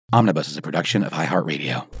Omnibus is a production of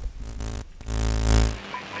iHeartRadio. This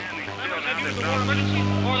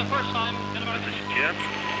is Jim,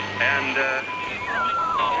 and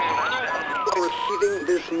Receiving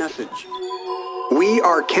this message. We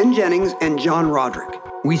are Ken Jennings and John Roderick.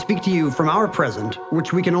 We speak to you from our present,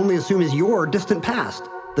 which we can only assume is your distant past,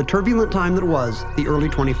 the turbulent time that was the early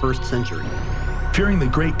 21st century. Fearing the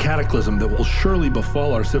great cataclysm that will surely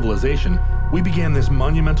befall our civilization, we began this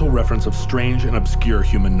monumental reference of strange and obscure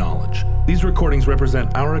human knowledge. These recordings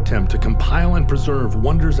represent our attempt to compile and preserve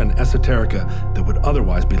wonders and esoterica that would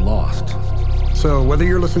otherwise be lost. So whether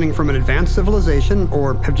you're listening from an advanced civilization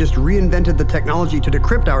or have just reinvented the technology to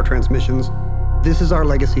decrypt our transmissions, this is our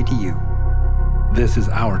legacy to you. This is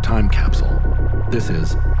our time capsule. This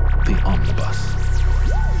is the Omnibus.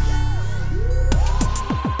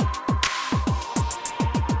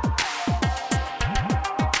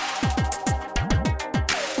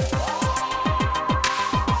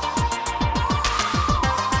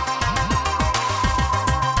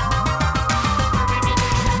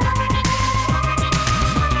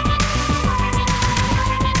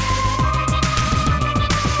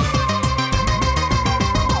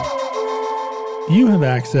 You have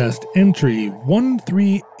accessed entry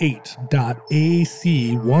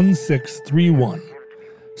 138.AC1631,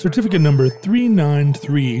 certificate number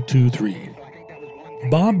 39323.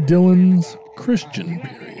 Bob Dylan's Christian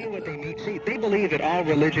period. They believe that all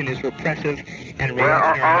religion is repressive and Well,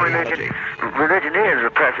 reactionary all ideology. religion is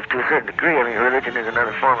repressive to a certain degree. I mean, religion is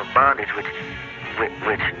another form of bondage which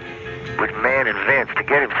man invents to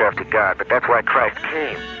get himself to God. But that's why Christ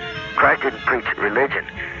came. Christ didn't preach religion.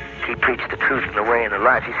 He preached the truth and the way and the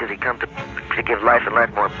life. He says he come to give life and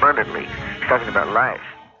life more abundantly. He's talking about life.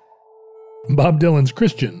 Bob Dylan's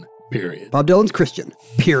Christian period. Bob Dylan's Christian,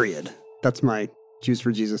 period. That's my Jews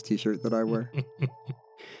for Jesus t-shirt that I wear.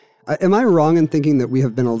 Am I wrong in thinking that we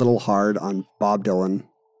have been a little hard on Bob Dylan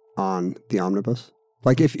on the Omnibus?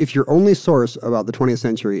 Like, if your only source about the 20th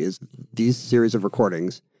century is these series of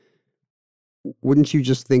recordings, wouldn't you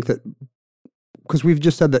just think that... Because we've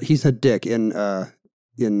just said that he's a dick in Don't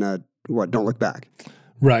Look Back.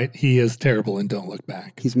 Right. He is terrible in Don't Look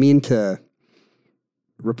Back. He's mean to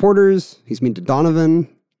reporters. He's mean to Donovan.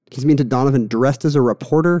 He's mean to Donovan dressed as a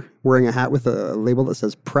reporter, wearing a hat with a label that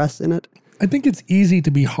says press in it. I think it's easy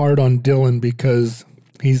to be hard on Dylan because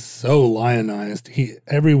he's so lionized.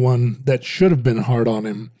 Everyone that should have been hard on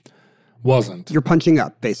him wasn't. You're punching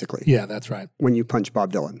up, basically. Yeah, that's right. When you punch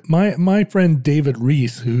Bob Dylan. My friend David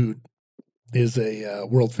Rees, who is a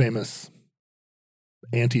world-famous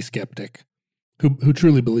anti-skeptic, who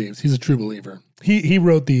truly believes. He's a true believer. He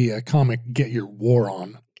wrote the comic Get Your War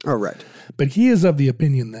On. Oh, right. But he is of the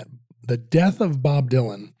opinion that the death of Bob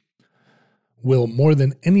Dylan will, more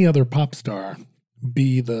than any other pop star,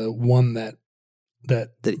 be the one that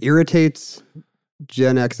irritates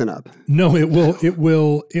Gen X and up. No, it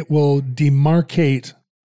will demarcate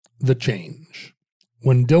the change.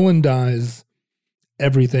 When Dylan dies,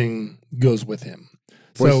 everything goes with him.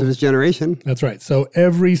 Voice of his generation. That's right. So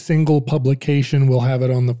every single publication will have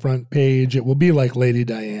it on the front page. It will be like Lady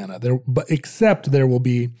Diana, except there will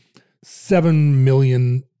be 7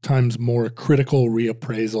 million times more critical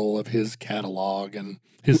reappraisal of his catalog and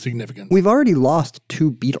his significance. We've already lost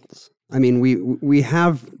 2 Beatles. I mean, we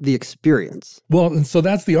have the experience. Well, and so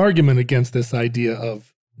that's the argument against this idea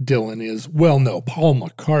of Dylan is, well, no, Paul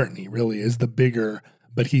McCartney really is the bigger,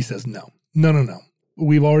 but he says no.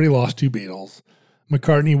 We've already lost 2 Beatles.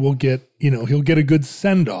 McCartney will get, he'll get a good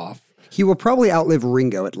send-off. He will probably outlive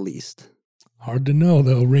Ringo at least. Hard to know,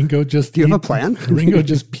 though. Ringo just... Do you have a plan? Ringo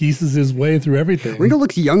just pieces his way through everything. Ringo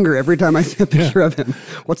looks younger every time I see a picture of him.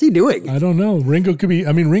 What's he doing? I don't know. Ringo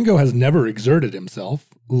has never exerted himself,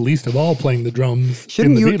 least of all playing the drums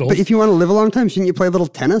in the Beatles. But if you want to live a long time, shouldn't you play a little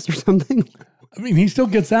tennis or something? He still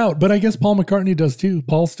gets out, but I guess Paul McCartney does too.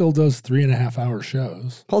 Paul still does 3.5-hour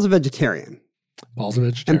shows. Paul's a vegetarian.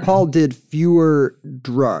 And Paul did fewer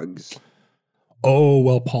drugs. Oh,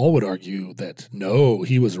 well, Paul would argue that no,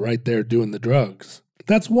 he was right there doing the drugs.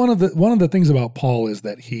 That's one of the things about Paul is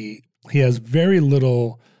that he has very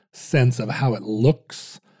little sense of how it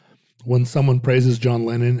looks when someone praises John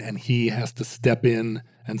Lennon and he has to step in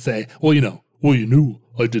and say, well, you knew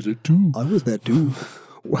I did it too. I was there too.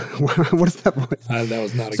 What is that voice? That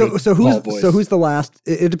was not a good voice. So who's the last?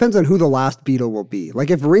 It depends on who the last Beatle will be.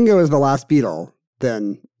 Like if Ringo is the last Beatle,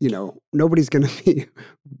 then nobody's going to be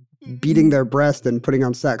beating their breast and putting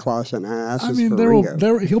on sackcloth and ashes for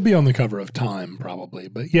Ringo. He'll be on the cover of Time probably,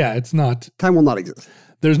 but yeah, it's not. Time will not exist.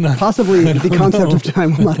 There's not possibly the concept of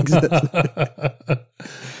time will not exist.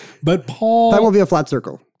 But Paul, time will be a flat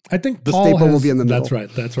circle. I think the Paul staple will be in the middle. That's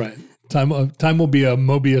right. Time will be a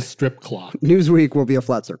Mobius strip clock. Newsweek will be a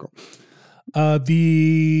flat circle.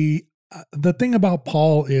 The thing about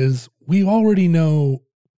Paul is we've already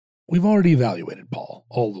evaluated Paul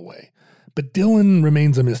all the way, but Dylan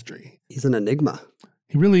remains a mystery. He's an enigma.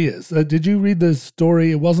 He really is. Did you read the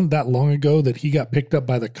story? It wasn't that long ago that he got picked up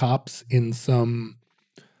by the cops in some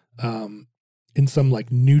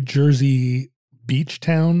like New Jersey beach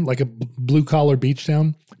town, like a blue collar beach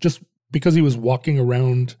town, just because he was walking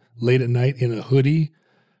around late at night in a hoodie,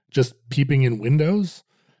 just peeping in windows,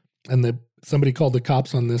 and somebody called the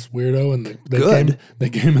cops on this weirdo, and they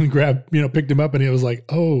came and picked him up, and he was like,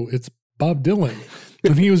 "Oh, it's Bob Dylan,"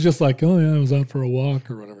 and he was just like, "Oh yeah, I was out for a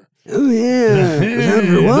walk or whatever." Oh yeah, This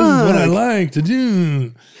is what I like to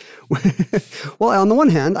do. Well, on the one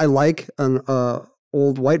hand, I like an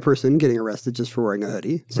old white person getting arrested just for wearing a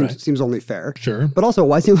hoodie. Seems only fair. Sure. But also,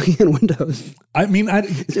 why is he looking in windows? I mean,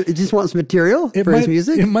 It just wants material for his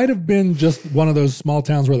music? It might have been just one of those small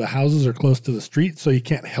towns where the houses are close to the street, so you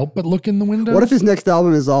can't help but look in the windows. What if his next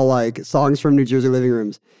album is all like songs from New Jersey living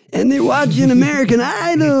rooms? And they're watching American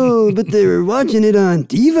Idol, but they were watching it on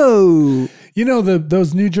TiVo. You know,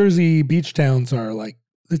 those New Jersey beach towns are like,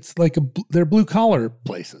 they're blue collar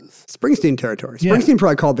places. Springsteen territory. Yeah. Springsteen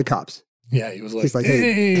probably called the cops. Yeah, he was like, He's like,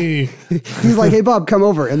 hey. He's like, hey, Bob, come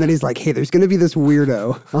over. And then he's like, hey, there's going to be this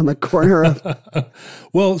weirdo on the corner of...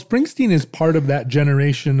 Well, Springsteen is part of that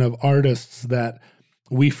generation of artists that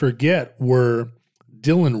we forget were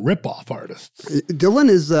Dylan ripoff artists. Dylan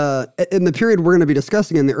is, in the period we're going to be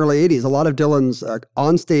discussing in the early 80s, a lot of Dylan's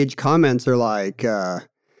onstage comments are like,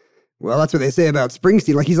 well, that's what they say about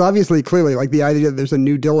Springsteen. Like, he's obviously clearly, like, the idea that there's a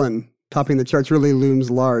new Dylan topping the charts really looms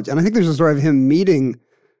large. And I think there's a story of him meeting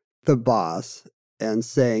the boss and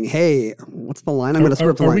saying, hey, what's the line? I'm going to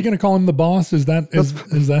script the line. Are we going to call him the boss? Is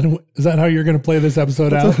that how you're going to play this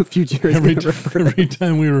episode out? Future every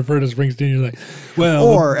time we refer to Springsteen, you're like, well,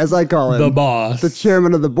 or as I call him, the boss, the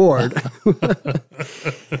chairman of the board.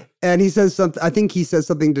 And he says something. I think he says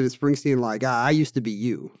something to Springsteen like, I used to be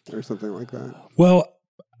you, or something like that. Well,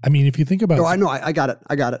 I mean, if you think about... No, I know. I got it.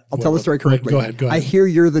 I'll tell the story correctly. Go ahead. I hear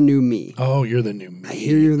you're the new me. Oh, you're the new me. I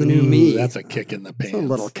hear you're the new me. That's a kick in the pants. It's a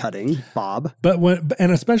little cutting, Bob.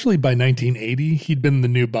 And especially by 1980, he'd been the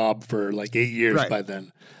new Bob for like 8 years by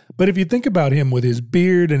then. But if you think about him with his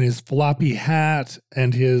beard and his floppy hat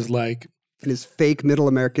and his like... And his fake middle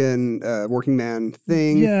American working man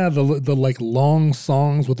thing. Yeah, the like long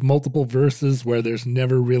songs with multiple verses where there's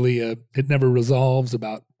never really it never resolves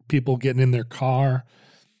about people getting in their car.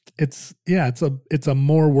 It's a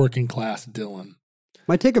more working class Dylan.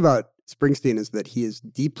 My take about Springsteen is that he is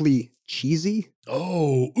deeply cheesy.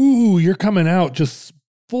 Oh, ooh, you're coming out just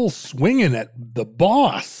full swinging at the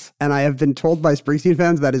boss. And I have been told by Springsteen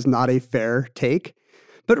fans that is not a fair take.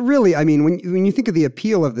 But really, I mean, when you think of the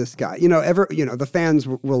appeal of this guy, the fans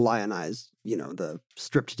will lionize, the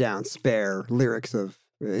stripped down, spare lyrics of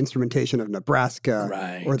instrumentation of Nebraska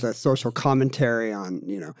or the social commentary on,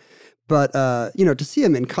 But, to see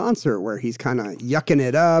him in concert where he's kind of yucking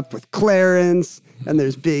it up with Clarence and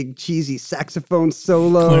there's big cheesy saxophone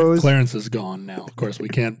solos. Clarence is gone now. Of course, we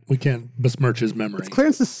can't besmirch his memory. It's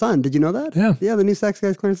Clarence's son. Did you know that? Yeah. Yeah, the new sax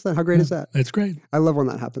guy's Clarence's son. How great is that? It's great. I love when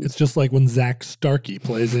that happens. It's just like when Zach Starkey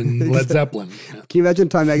plays in Led Zeppelin. Yeah. Can you imagine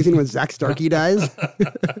Time Magazine when Zach Starkey dies? But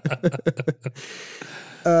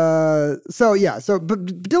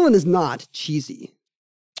Dylan is not cheesy.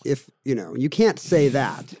 If, you can't say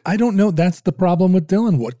that. I don't know. That's the problem with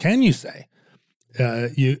Dylan. What can you say?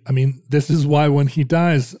 This is why when he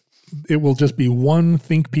dies, it will just be one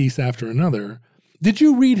think piece after another. Did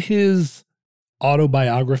you read his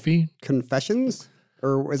autobiography? Confessions?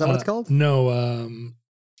 Or is that what it's called? No.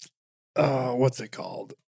 What's it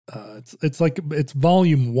called? It's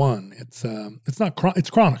volume 1. It's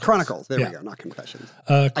Chronicles. Chronicles. There we go. Not Confessions.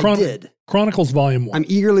 I did. Chronicles volume 1. I'm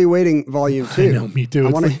eagerly waiting volume 2. I know, me too.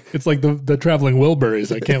 It's like the Traveling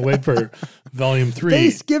Wilburys. I can't wait for volume 3. They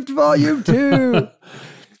skipped volume 2.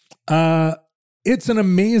 It's an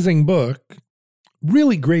amazing book.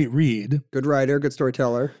 Really great read. Good writer, good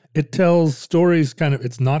storyteller. It tells stories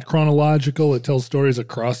it's not chronological. It tells stories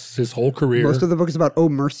across his whole career. Most of the book is about Oh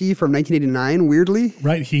Mercy from 1989, weirdly.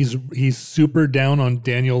 Right. He's super down on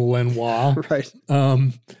Daniel Lanois. Right.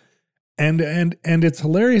 And it's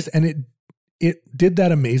hilarious. And it did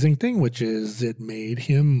that amazing thing, which is it made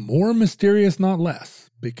him more mysterious, not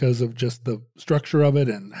less, because of just the structure of it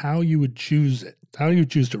and how you would choose it. How do you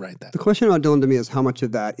choose to write that? The question about Dylan to me is how much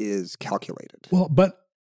of that is calculated. Well, but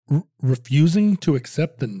refusing to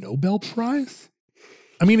accept the Nobel Prize?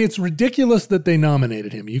 I mean, it's ridiculous that they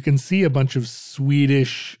nominated him. You can see a bunch of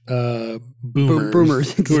Swedish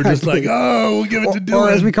boomers who are just like, exactly. oh, we'll give it to Dylan.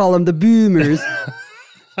 Or as we call them, the boomers.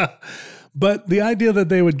 But the idea that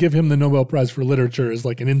they would give him the Nobel Prize for Literature is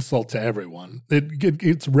like an insult to everyone.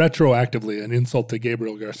 It's retroactively an insult to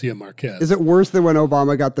Gabriel Garcia Marquez. Is it worse than when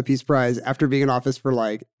Obama got the Peace Prize after being in office for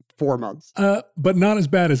like 4 months? But not as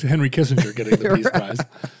bad as Henry Kissinger getting the Peace Prize.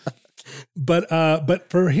 But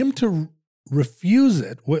for him to refuse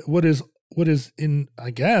it, what is in,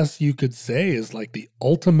 I guess you could say, is like the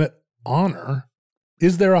ultimate honor.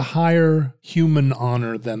 Is there a higher human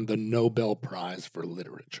honor than the Nobel Prize for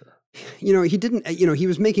Literature? You know, he didn't, you know, he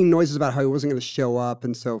was making noises about how he wasn't going to show up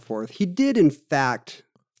and so forth. He did, in fact,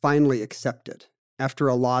 finally accept it after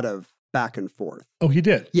a lot of back and forth. Oh, he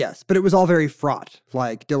did? Yes, but it was all very fraught.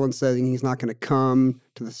 Like Dylan saying he's not going to come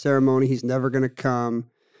to the ceremony. He's never going to come.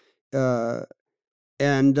 Yeah,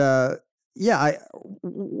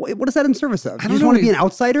 what is that in service of? You just want to be an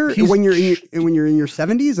outsider when you're in your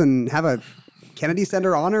 70s and have a Kennedy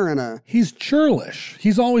Center honor and a... He's churlish.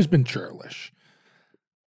 He's always been churlish.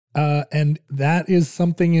 And that is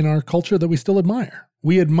something in our culture that we still admire.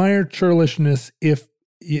 We admire churlishness if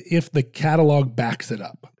the catalog backs it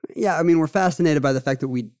up. Yeah, I mean, we're fascinated by the fact that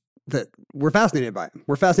we're fascinated by him.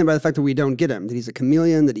 We're fascinated by the fact that we don't get him, that he's a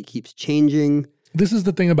chameleon, that he keeps changing. This is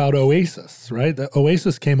the thing about Oasis, right? The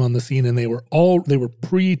Oasis came on the scene and they were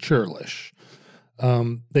pre-churlish.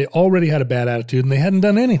 They already had a bad attitude and they hadn't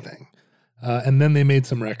done anything. And then they made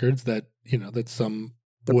some records that some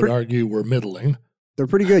would argue were middling. They're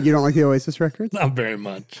pretty good. You don't like the Oasis records? Not very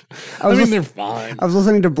much. I mean, they're fine. I was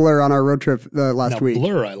listening to Blur on our road trip last week.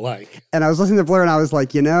 Blur I like. And I was listening to Blur and I was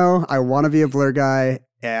like, I want to be a Blur guy,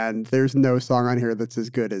 and there's no song on here that's as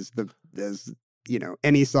good as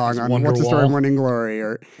any song on What's the Story of Morning Glory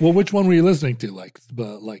or... Well, which one were you listening to?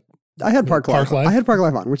 I had Park Life. I had Park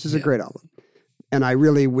Life on, which is a great album. And I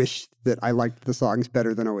really wish that I liked the songs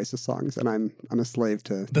better than Oasis songs, and I'm a slave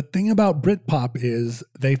to... The thing about Britpop is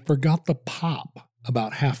they forgot the pop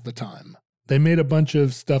about half the time. They made a bunch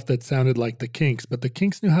of stuff that sounded like the Kinks, but the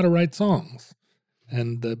Kinks knew how to write songs,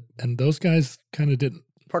 and those guys kind of didn't.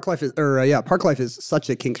 Park Life is such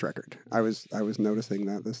a Kinks record. I was noticing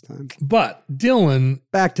that this time. But Dylan...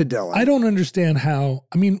 Back to Dylan. I don't understand how...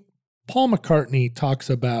 I mean, Paul McCartney talks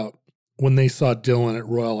about when they saw Dylan at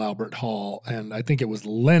Royal Albert Hall, and I think it was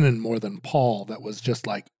Lennon more than Paul that was just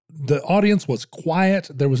like, the audience was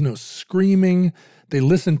quiet. There was no screaming. They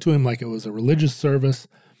listened to him like it was a religious service.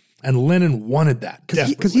 And Lennon wanted that.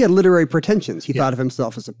 Because he had literary pretensions. He thought of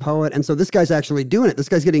himself as a poet. And so this guy's actually doing it. This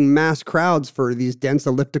guy's getting mass crowds for these dense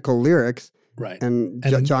elliptical lyrics. Right. And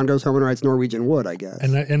John goes home and writes Norwegian Wood, I guess.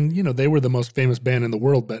 And they were the most famous band in the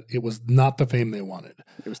world, but it was not the fame they wanted.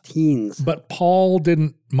 It was teens. But Paul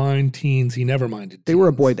didn't mind teens. He never minded teens. They were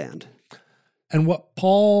a boy band. And what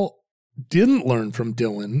Paul didn't learn from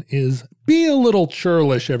Dylan is be a little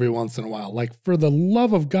churlish every once in a while. Like, for the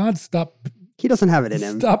love of God, stop. He doesn't have it in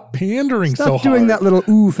him. Stop pandering so hard. Stop doing that little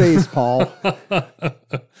ooh face, Paul.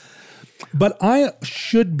 But I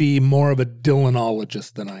should be more of a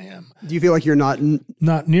Dylanologist than I am. Do you feel like you're not?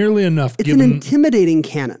 Not nearly enough. It's an intimidating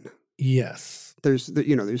canon. Yes. There's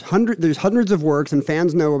hundreds of works, and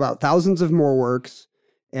fans know about thousands of more works,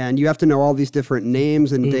 and you have to know all these different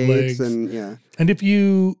names and dates, and yeah. And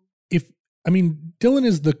Dylan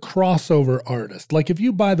is the crossover artist. Like, if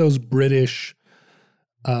you buy those British,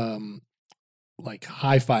 like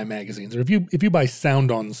hi-fi magazines, or if you buy Sound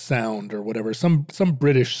on Sound or whatever, some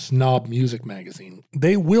British snob music magazine,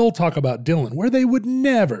 they will talk about Dylan where they would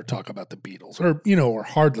never talk about the Beatles, or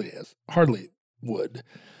hardly would.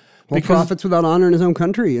 Well, prophets without honor in his own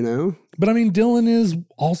country, But I mean, Dylan is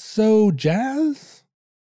also jazz.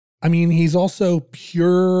 I mean, he's also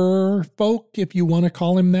pure folk, if you want to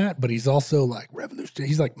call him that, but he's also like revolutionary.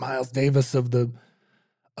 He's like Miles Davis of the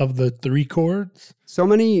three chords. So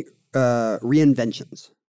many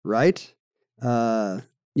reinventions, right?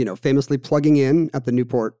 Famously plugging in at the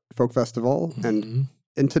Newport Folk Festival,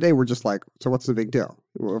 and today we're just like, so what's the big deal?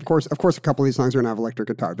 Well, of course, a couple of these songs are gonna have electric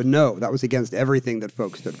guitar, but no, that was against everything that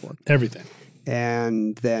folk stood for. Everything.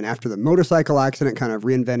 And then after the motorcycle accident, kind of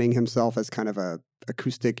reinventing himself as kind of a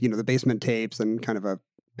acoustic, the Basement Tapes, and kind of a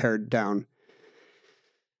pared down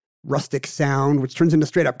rustic sound, which turns into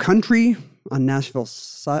straight up country on Nashville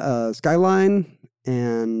Skyline.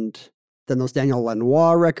 And then those Daniel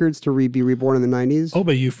Lanois records to be reborn in the 90s. Oh,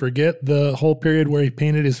 but you forget the whole period where he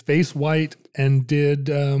painted his face white and did,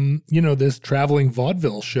 this traveling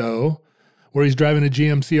vaudeville show where he's driving a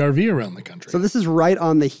GMC RV around the country. So this is right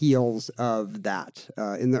on the heels of that.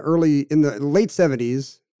 In the late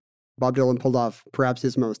 70s, Bob Dylan pulled off perhaps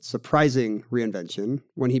his most surprising reinvention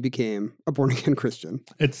when he became a born-again Christian.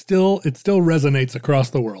 It still resonates across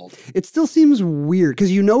the world. It still seems weird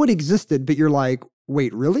because you know it existed, but you're like,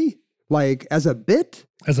 wait, really? Like as a bit?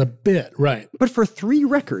 As a bit, right. But for 3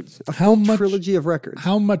 records, a How much- trilogy of records.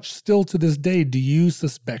 How much still to this day do you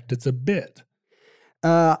suspect it's a bit?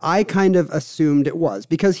 I kind of assumed it was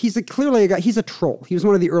because he's clearly a guy. He's a troll. He was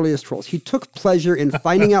one of the earliest trolls. He took pleasure in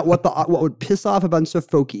finding out what would piss off a bunch of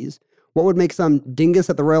folkies, what would make some dingus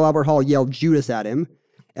at the Royal Albert Hall yell Judas at him,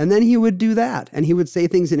 and then he would do that. And he would say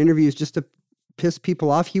things in interviews just to piss people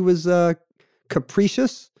off. He was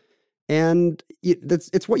capricious, and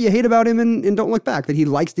it's what you hate about him in Don't Look Back, that he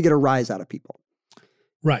likes to get a rise out of people.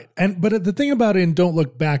 Right. But the thing about it in Don't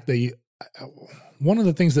Look Back, one of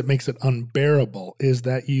the things that makes it unbearable is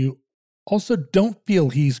that you also don't feel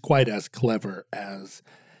he's quite as clever as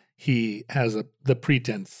he has the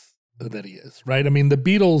pretense that he is, right? I mean, the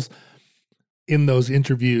Beatles in those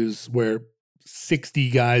interviews where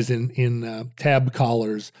 60 guys in tab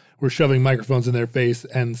collars were shoving microphones in their face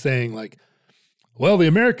and saying like, well, the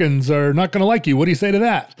Americans are not going to like you. What do you say to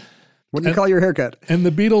that? What do you call your haircut? And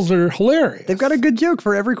the Beatles are hilarious. They've got a good joke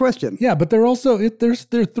for every question. Yeah, but they're also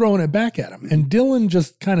they're throwing it back at him. And Dylan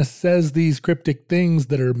just kind of says these cryptic things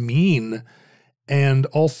that are mean, and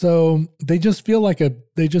also they just feel like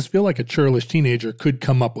a churlish teenager could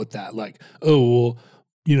come up with that. Like, oh, well,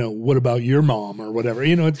 what about your mom or whatever?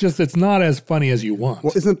 It's not as funny as you want.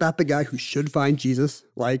 Well, isn't that the guy who should find Jesus?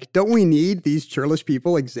 Like, don't we need these churlish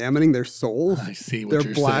people examining their souls? I see what their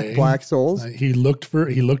you're saying. Their black souls. He looked for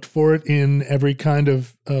it in every kind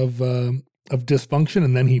of dysfunction,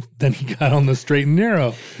 and then he got on the straight and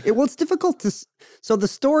narrow. It's difficult to. So the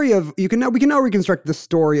story of we can now reconstruct the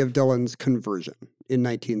story of Dylan's conversion in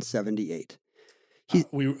 1978.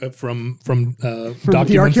 From From documents the at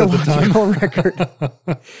the time. archaeological record.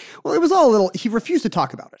 Well, it was all a little. He refused to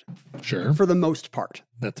talk about it. Sure, for the most part.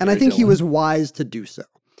 That's and I think Dylan. he was wise to do so.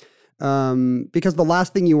 Because the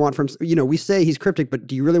last thing you want from, we say he's cryptic, but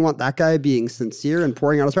do you really want that guy being sincere and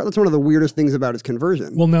pouring out his heart? That's one of the weirdest things about his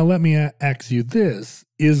conversion. Well, now let me ask you this.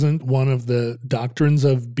 Isn't one of the doctrines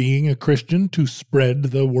of being a Christian to spread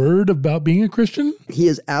the word about being a Christian? He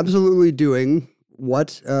is absolutely doing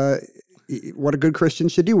what a good Christian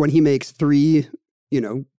should do when he makes 3,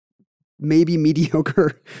 maybe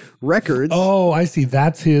mediocre records. Oh, I see.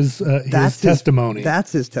 That's his testimony.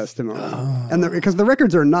 That's his testimony. Oh. And because the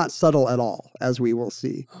records are not subtle at all, as we will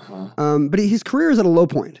see. Uh-huh. But his career is at a low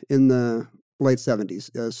point in the late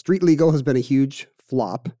 70s. Street Legal has been a huge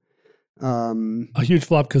flop. A huge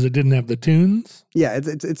flop because it didn't have the tunes? Yeah,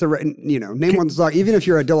 it's a name one song. Even if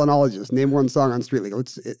you're a Dylanologist, name one song on Street Legal.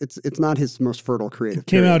 It's not his most fertile creative.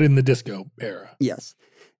 Came out in the disco era. Yes.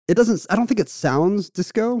 It doesn't. I don't think it sounds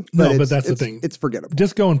disco. But that's the thing. It's forgettable.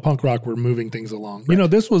 Disco and punk rock were moving things along. Right.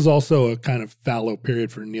 This was also a kind of fallow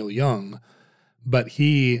period for Neil Young, but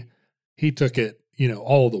he took it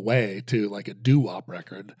all the way to like a doo-wop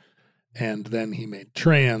record, and then he made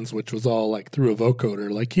Trans, which was all like through a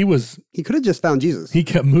vocoder. Like he could have just found Jesus. He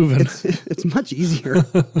kept moving. It's much easier.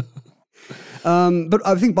 But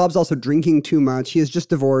I think Bob's also drinking too much. He has just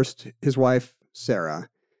divorced his wife Sarah,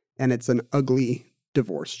 and it's an ugly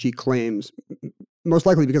divorce. She claims, most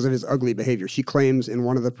likely because of his ugly behavior, she claims in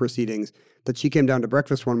one of the proceedings that she came down to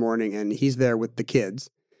breakfast one morning and he's there with the kids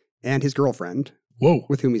and his girlfriend,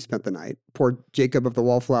 with whom he spent the night. Poor Jacob of the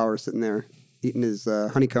Wallflower sitting there eating his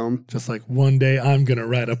honeycomb. Just like, one day I'm going to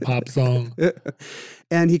write a pop song.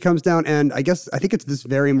 And he comes down and I think it's this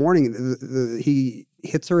very morning, he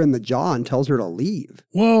hits her in the jaw and tells her to leave.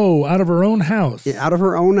 Whoa, out of her own house. Yeah, out of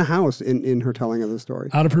her own house in her telling of the story.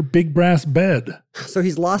 Out of her big brass bed. So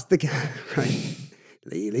he's lost the... Right.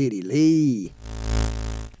 Lee.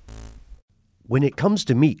 When it comes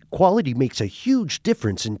to meat, quality makes a huge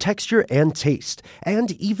difference in texture and taste.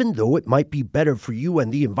 And even though it might be better for you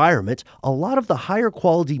and the environment, a lot of the higher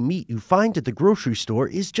quality meat you find at the grocery store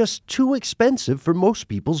is just too expensive for most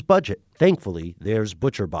people's budget. Thankfully, there's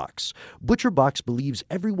ButcherBox. ButcherBox believes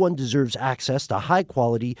everyone deserves access to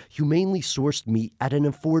high-quality, humanely sourced meat at an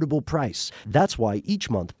affordable price. That's why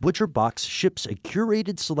each month, ButcherBox ships a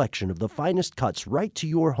curated selection of the finest cuts right to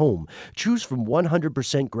your home. Choose from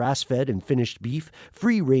 100% grass-fed and finished beef,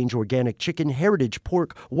 free-range organic chicken, heritage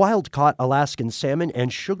pork, wild-caught Alaskan salmon,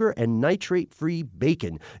 and sugar and nitrate-free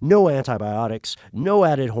bacon. No antibiotics, no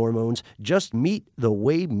added hormones, just meat the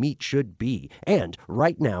way meat should be. And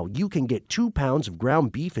right now, you can get 2 pounds of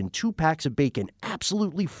ground beef and 2 packs of bacon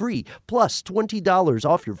absolutely free, plus $20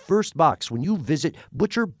 off your first box when you visit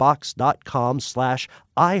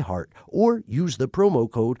butcherbox.com/iHeart or use the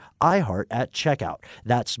promo code iHeart at checkout.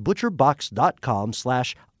 That's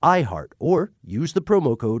butcherbox.com/iHeart or use the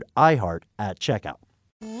promo code iHeart at checkout.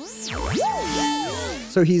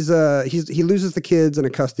 So he loses the kids in a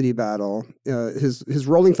custody battle. His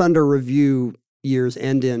Rolling Thunder review years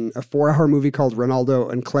end in a 4-hour movie called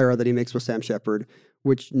Ronaldo and Clara that he makes with Sam Shepard,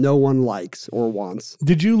 which no one likes or wants.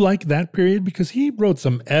 Did you like that period? Because he wrote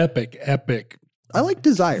some epic I like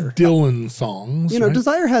Desire. Dylan songs. Right? Right?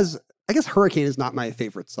 Desire has, I guess Hurricane is not my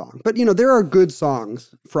favorite song, but there are good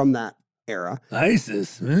songs from that era.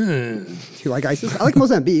 ISIS. Do you like ISIS? I like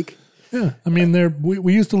Mozambique. Yeah. I mean,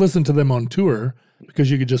 we used to listen to them on tour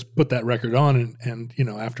because you could just put that record on and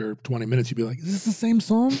after 20 minutes, you'd be like, is this the same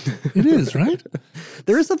song? It is, right?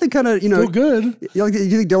 There is something kind of, Still good. Do you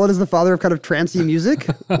think Dylan is the father of kind of trancey music?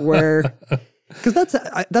 Because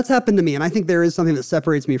that's happened to me, and I think there is something that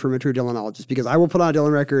separates me from a true Dylanologist, because I will put on a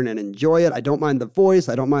Dylan record and enjoy it. I don't mind the voice.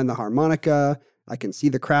 I don't mind the harmonica. I can see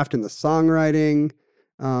the craft in the songwriting.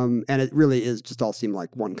 And it really is just all seem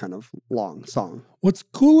like one kind of long song. What's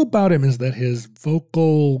cool about him is that his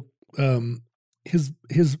vocal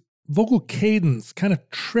cadence kind of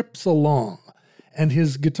trips along, and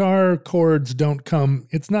his guitar chords don't come.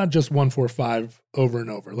 It's not just 1-4-5 over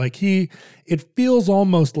and over. Like it feels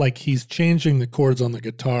almost like he's changing the chords on the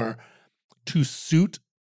guitar to suit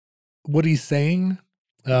what he's saying,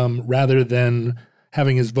 rather than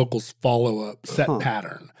having his vocals follow a set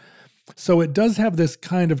pattern. So it does have this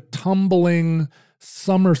kind of tumbling,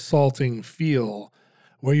 somersaulting feel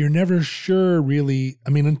where you're never sure really,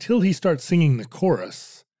 until he starts singing the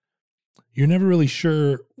chorus, you're never really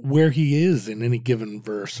sure where he is in any given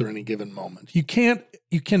verse or any given moment. You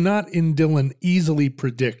cannot in Dylan easily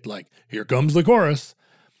predict, like, here comes the chorus,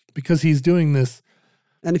 because he's doing this.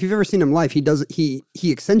 And if you've ever seen him live, he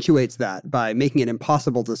accentuates that by making it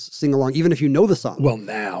impossible to sing along, even if you know the song. Well,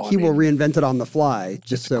 now he will reinvent it on the fly,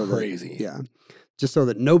 just so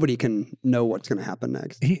that nobody can know what's going to happen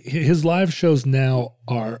next. His live shows now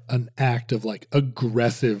are an act of like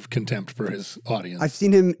aggressive contempt for his audience. I've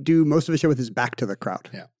seen him do most of his show with his back to the crowd.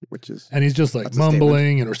 Yeah, and he's just like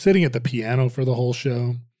mumbling or sitting at the piano for the whole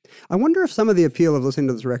show. I wonder if some of the appeal of listening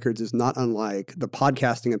to those records is not unlike the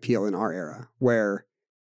podcasting appeal in our era, where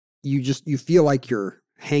you feel like you're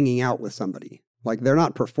hanging out with somebody. Like they're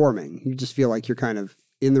not performing. You just feel like you're kind of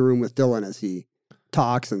in the room with Dylan as he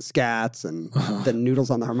talks and scats and then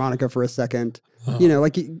noodles on the harmonica for a second.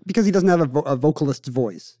 Because he doesn't have a vocalist's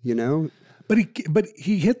voice, But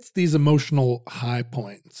he hits these emotional high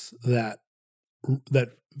points that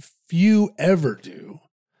few ever do.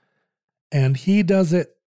 And he does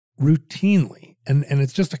it routinely. And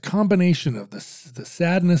it's just a combination of the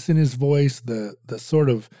sadness in his voice, the sort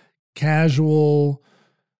of casual,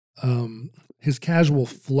 his casual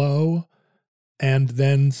flow, and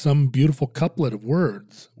then some beautiful couplet of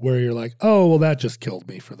words where you're like, oh, well, that just killed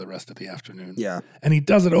me for the rest of the afternoon. Yeah. And he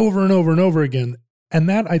does it over and over and over again. And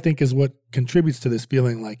that, I think, is what contributes to this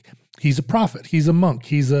feeling like he's a prophet, he's a monk,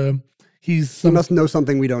 he must know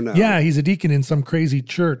something we don't know. Yeah, he's a deacon in some crazy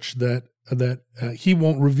church that he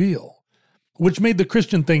won't reveal, which made the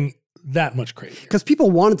Christian thing that much crazier. Because people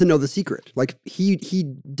wanted to know the secret. Like he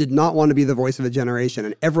did not want to be the voice of a generation,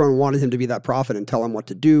 and everyone wanted him to be that prophet and tell him what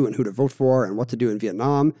to do and who to vote for and what to do in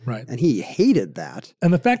Vietnam. Right. And he hated that.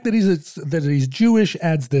 And the fact that he's Jewish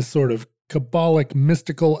adds this sort of Kabbalic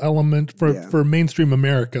mystical element for mainstream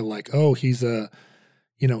America. Like, oh, he's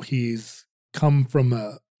come from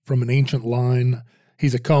an ancient line.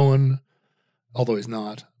 He's a Cohen, although he's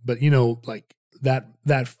not. But like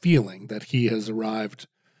that feeling that he has arrived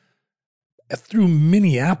through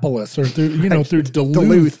Minneapolis or through through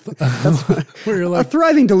Duluth. Where you're like, a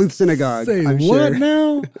thriving Duluth synagogue. Say I'm what sure.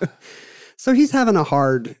 now? So he's having a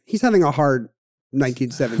hard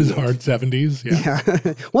 1970s. His hard 70s. Yeah.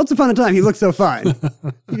 Once upon a time, he looked so fine.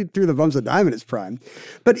 He threw the bumps of dime in his prime.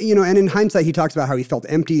 But, and in hindsight, he talks about how he felt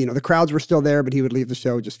empty. The crowds were still there, but he would leave the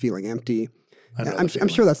show just feeling empty. I'm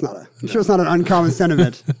sure that's not sure it's not an uncommon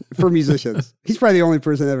sentiment for musicians. He's probably the only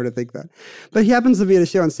person ever to think that. But he happens to be at a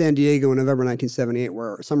show in San Diego in November 1978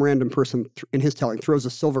 where some random person, in his telling, throws a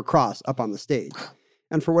silver cross up on the stage.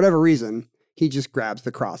 And for whatever reason, he just grabs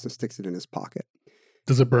the cross and sticks it in his pocket.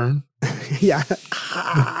 Does it burn? Yeah.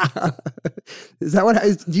 Is that what?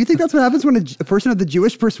 Do you think that's what happens when a person of the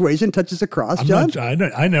Jewish persuasion touches a cross, John?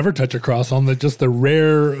 I never touch a cross on just the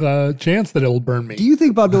rare chance that it'll burn me. Do you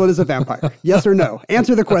think Bob Dylan is a vampire? Yes or no?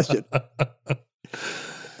 Answer the question.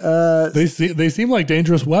 They seem like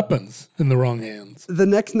dangerous weapons in the wrong hands. The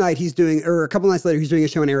next night or a couple nights later, he's doing a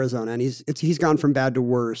show in Arizona, and he's gone from bad to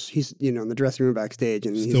worse. He's in the dressing room backstage,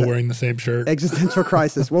 and Still wearing the same shirt. Existential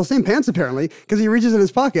crisis. Well, same pants apparently, because he reaches in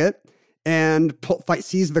his pocket and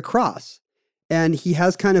sees the cross, and he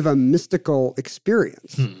has kind of a mystical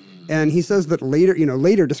experience. And he says that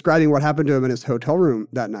later describing what happened to him in his hotel room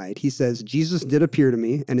that night, he says, Jesus did appear to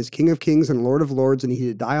me and is King of Kings and Lord of Lords, and he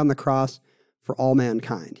did die on the cross for all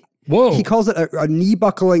mankind. Whoa. He calls it a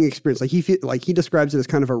knee-buckling experience. He describes it as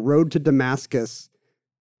kind of a road to Damascus,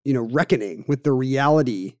 reckoning with the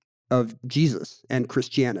reality of Jesus and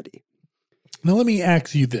Christianity. Now, let me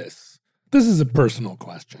ask you this. This is a personal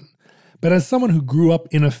question. But as someone who grew up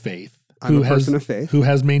in a faith, I'm a person of faith, who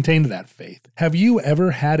has maintained that faith, have you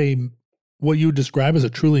ever had what you would describe as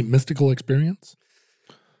a truly mystical experience?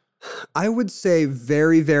 I would say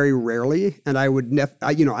very, very rarely, and I would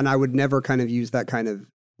never kind of use that kind of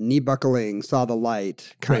knee buckling, saw the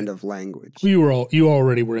light kind of language. You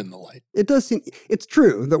already were in the light. It does seem it's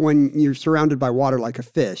true that when you're surrounded by water like a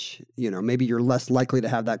fish, maybe you're less likely to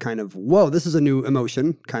have that kind of whoa, this is a new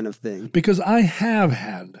emotion kind of thing. Because I have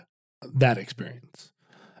had that experience,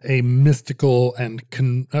 a mystical and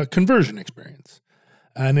conversion experience,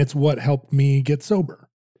 and it's what helped me get sober.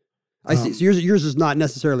 I see. So yours is not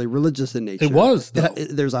necessarily religious in nature. It was, though.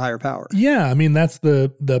 There's a higher power. Yeah, I mean, that's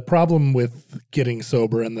the problem with getting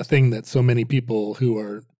sober, and the thing that so many people who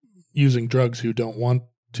are using drugs who don't want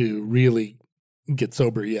to really get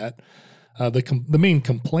sober yet, the main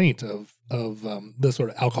complaint of the sort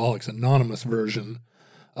of Alcoholics Anonymous version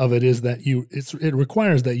of it is that it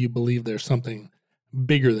requires that you believe there's something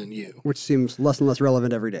bigger than you, which seems less and less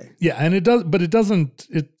relevant every day. Yeah, and it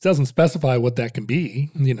doesn't specify what that can be.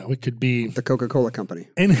 It could be the Coca-Cola company.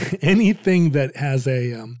 Anything that has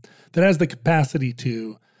the capacity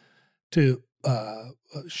to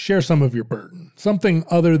share some of your burden, something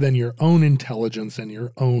other than your own intelligence and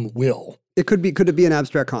your own will. Could it be an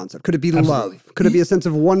abstract concept? Could it be love? Could it be a sense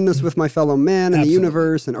of oneness with my fellow man and the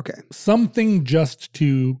universe? And something just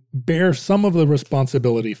to bear some of the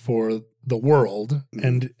responsibility for the world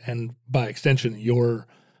and by extension your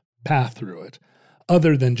path through it,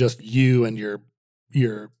 other than just you and your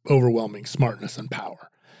overwhelming smartness and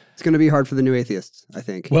power. It's going to be hard for the new atheists, I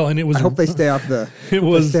think. Well, and I hope they stay off the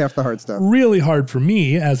stay off the hard stuff. Really hard for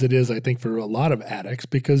me, as it is, I think, for a lot of addicts,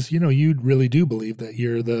 because you really do believe that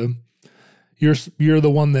you're the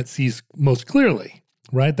one that sees most clearly,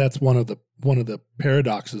 right? That's one of the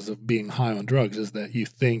paradoxes of being high on drugs, is that you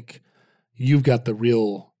think you've got the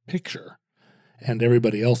real picture and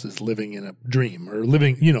everybody else is living in a dream, or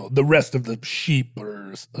living, the rest of the sheep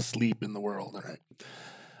are asleep in the world. Right?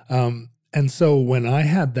 And so when I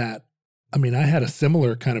had that, I had a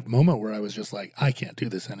similar kind of moment where I was just like, I can't do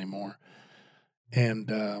this anymore.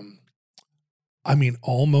 And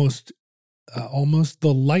almost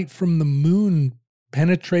the light from the moon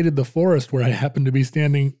penetrated the forest where I happened to be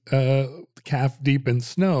standing thigh deep in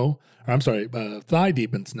snow.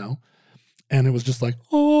 And it was just like,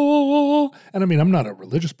 oh, and I'm not a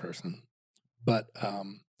religious person, but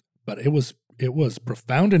it was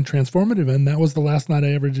profound and transformative. And that was the last night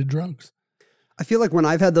I ever did drugs. I feel like when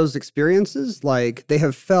I've had those experiences, like they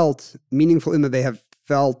have felt meaningful in that they have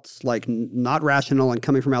felt like not rational and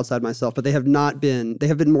coming from outside myself, but they have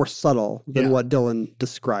been more subtle than what Dylan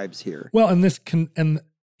describes here. Well, and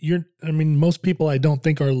most people I don't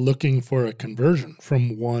think are looking for a conversion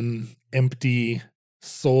from one empty,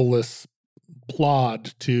 soulless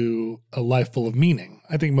plod to a life full of meaning.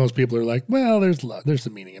 I think most people are like, well, there's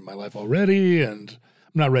some meaning in my life already, and I'm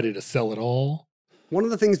not ready to sell it all. One of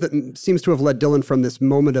the things that seems to have led Dylan from this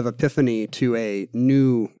moment of epiphany to a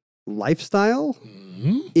new lifestyle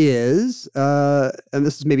is, and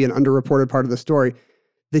this is maybe an underreported part of the story,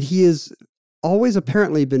 that he has always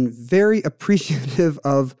apparently been very appreciative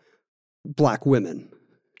of Black women.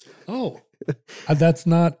 Oh, that's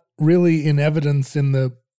not really in evidence in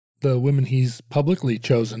the women he's publicly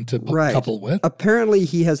chosen to couple with. Apparently,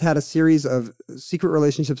 he has had a series of secret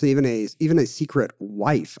relationships, and even a secret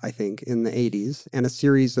wife, I think, in the 80s, and a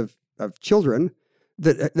series of children.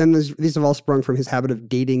 These have all sprung from his habit of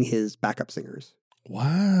dating his backup singers.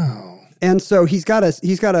 Wow! And so he's got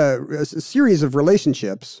a series of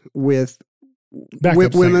relationships with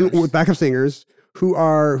women with backup singers who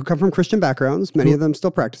come from Christian backgrounds, many of them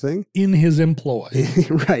still practicing. In his employ.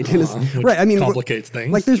 Right. Complicates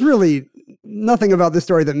things. Like, there's really nothing about this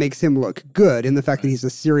story that makes him look good in the fact that he's a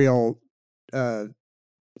serial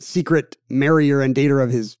secret marrier and dater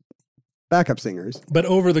of his backup singers. But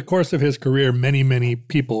over the course of his career, many, many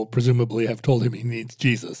people presumably have told him he needs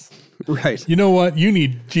Jesus. Right. You know what? You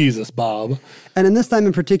need Jesus, Bob. And in this time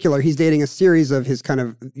in particular, he's dating a series of his kind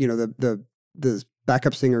of, the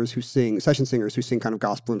backup singers session singers who sing kind of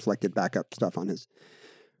gospel-inflected backup stuff on his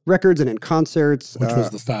records and in concerts. Which was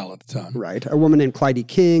the style at the time. Right. A woman named Clyde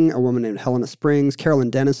King, a woman named Helena Springs. Carolyn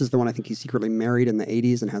Dennis is the one I think he secretly married in the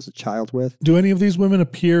 80s and has a child with. Do any of these women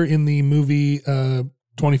appear in the movie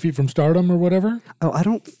 20 Feet from Stardom or whatever? Oh, I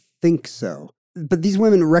don't think so. But these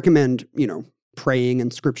women recommend, praying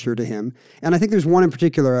and scripture to him. And I think there's one in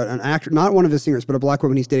particular, an actor, not one of his singers, but a black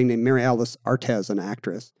woman he's dating named Mary Alice Artez, an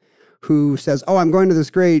actress, who says, I'm going to this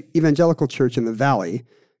great evangelical church in the Valley.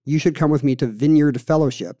 You should come with me to Vineyard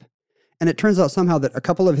Fellowship. And it turns out somehow that a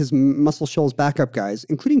couple of his Muscle Shoals backup guys,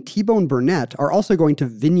 including T-Bone Burnett, are also going to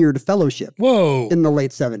Vineyard Fellowship. Whoa. In the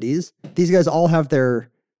late 70s. These guys all have their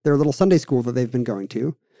little Sunday school that they've been going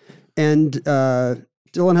to. And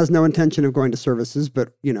Dylan has no intention of going to services,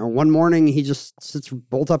 but, one morning he just sits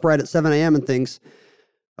bolt upright at 7 a.m. and thinks,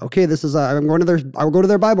 okay, this is, I will go to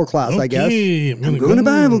their Bible class, I guess. I'm going to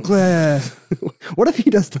Bible class. What if he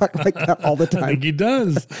does talk like that all the time? I think he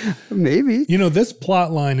does. Maybe. This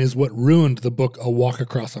plot line is what ruined the book A Walk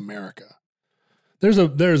Across America. There's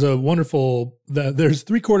three-quarters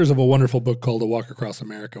of a wonderful book called A Walk Across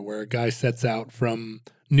America, where a guy sets out from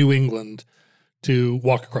New England to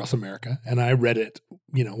walk across America. And I read it,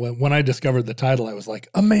 when I discovered the title, I was like,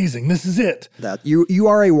 amazing, this is it. That you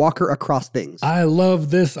are a walker across things. I love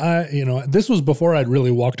this. This was before I'd really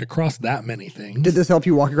walked across that many things. Did this help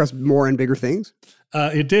you walk across more and bigger things?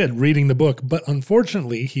 It did, reading the book. But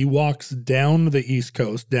unfortunately, he walks down the East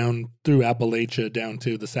Coast, down through Appalachia, down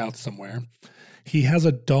to the South somewhere. He has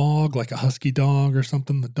a dog, like a husky dog or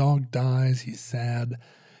something. The dog dies. He's sad.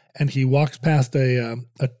 And he walks past a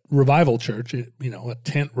revival church, a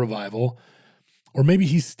tent revival. Or maybe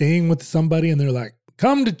he's staying with somebody and they're like,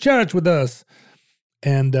 come to church with us.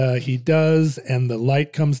 And he does, and the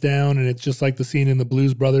light comes down, and it's just like the scene in the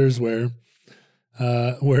Blues Brothers where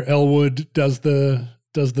Elwood does the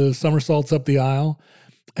somersaults up the aisle.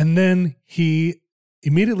 And then he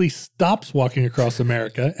immediately stops walking across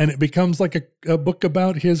America, and it becomes like a book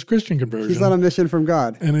about his Christian conversion. He's on a mission from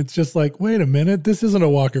God. And it's just like, wait a minute, this isn't a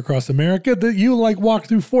walk across America. You walk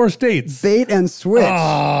through 4 states. Bait and switch.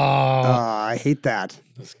 I hate that.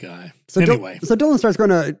 This guy. So anyway. So Dylan starts going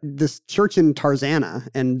to this church in Tarzana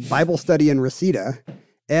and Bible study in Reseda.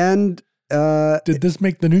 And did this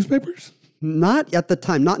make the newspapers? Not at the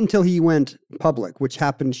time. Not until he went public, which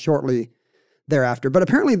happened shortly thereafter. But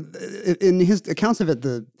apparently, in his accounts of it,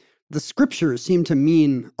 the scriptures seem to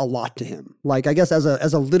mean a lot to him. Like, I guess as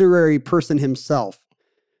a literary person himself,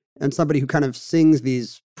 and somebody who kind of sings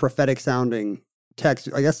these prophetic sounding texts,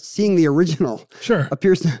 I guess seeing the original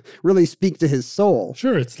appears to really speak to his soul.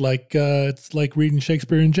 Sure, it's like reading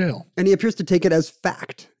Shakespeare in jail. And he appears to take it as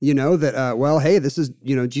fact, that hey, this is,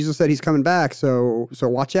 Jesus said he's coming back, so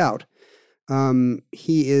watch out.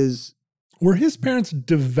 He is. Were his parents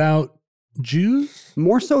devout Jews?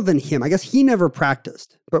 More so than him. I guess he never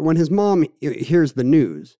practiced. But when his mom hears the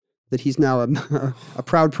news that he's now a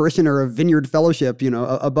proud parishioner of Vineyard Fellowship,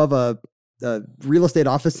 above a real estate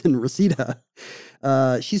office in Reseda,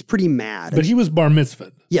 she's pretty mad. But he was bar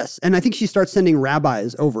mitzvahed. Yes. And I think she starts sending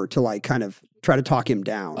rabbis over to kind of try to talk him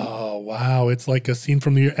down. Oh, wow. It's like a scene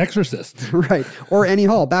from The Exorcist. Right. Or Annie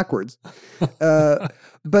Hall backwards.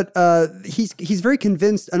 But he's very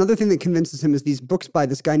convinced. Another thing that convinces him is these books by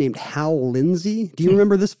this guy named Hal Lindsey. Do you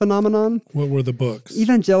remember this phenomenon? What were the books?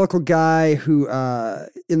 Evangelical guy who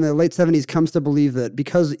in the late 70s comes to believe that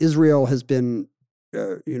because Israel has been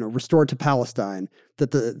restored to Palestine,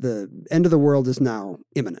 that the end of the world is now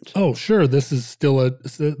imminent. Oh, sure. This is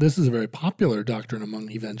a very popular doctrine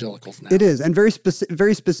among evangelicals now. It is, and very specific.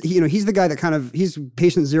 He's the guy that he's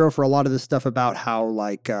patient zero for a lot of this stuff about how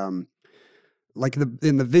in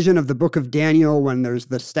the vision of the book of Daniel, when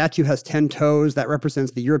the statue has 10 toes, that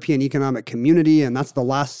represents the European Economic Community, and that's the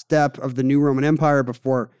last step of the new Roman Empire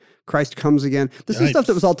before Christ comes again. This is stuff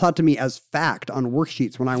that was all taught to me as fact on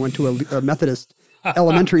worksheets when I went to a Methodist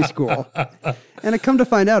elementary school. And I come to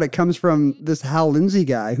find out it comes from this Hal Lindsey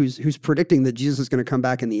guy who's predicting that Jesus is going to come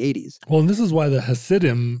back in the 80s. Well, and this is why the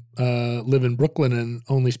Hasidim live in Brooklyn and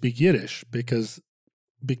only speak Yiddish, because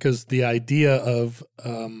the idea of...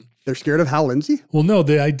 they're scared of Hal Lindsey? Well, no,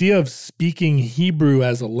 the idea of speaking Hebrew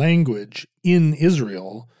as a language in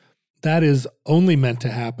Israel, that is only meant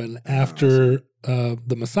to happen after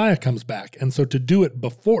the Messiah comes back. And so to do it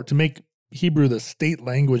before, to make Hebrew the state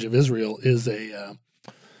language of Israel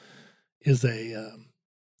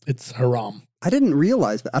it's haram. I didn't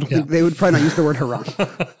realize that. I don't think they would probably not use the word haram.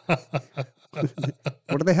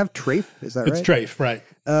 What do they have? Treif? Is that right? It's treif, right.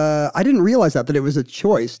 I didn't realize that it was a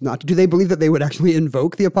choice not to. Do they believe that they would actually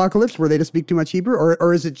invoke the apocalypse were they to speak too much Hebrew?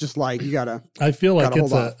 Or is it just like you gotta I feel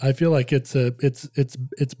like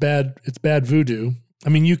it's bad voodoo. I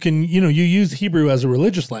mean, you use Hebrew as a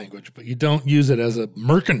religious language, but you don't use it as a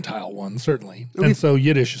mercantile one, certainly. And so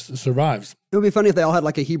Yiddish survives. It would be funny if they all had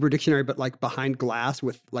like a Hebrew dictionary, but like behind glass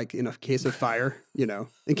with like in a case of fire, in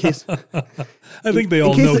case. I think they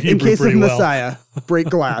all know Hebrew pretty well. In case of Messiah, break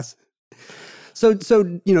glass. So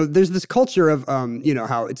there's this culture of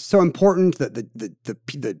how it's so important that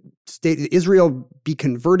the state Israel be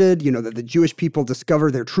converted. That the Jewish people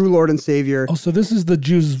discover their true Lord and Savior. Oh, so this is the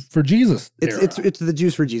Jews for Jesus era. It's the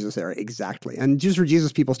Jews for Jesus era, exactly. And Jews for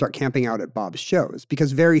Jesus people start camping out at Bob's shows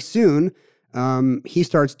because very soon he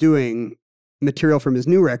starts doing material from his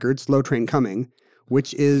new record, Slow Train Coming,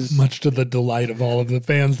 which is much to the delight of all of the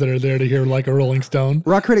fans that are there to hear Like a Rolling Stone.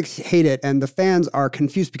 Rock critics hate it, and the fans are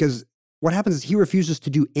confused because what happens is he refuses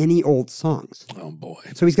to do any old songs. Oh, boy.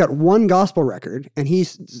 So he's got one gospel record, and he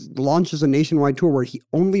launches a nationwide tour where he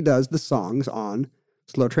only does the songs on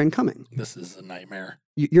Slow Train Coming. This is a nightmare.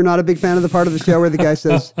 You're not a big fan of the part of the show where the guy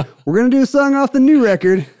says, we're going to do a song off the new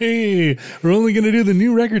record. Hey, we're only going to do the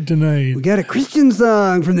new record tonight. We got a Christian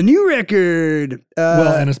song from the new record.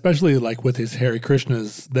 Well, and especially like with his Hare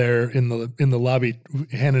Krishnas there in the lobby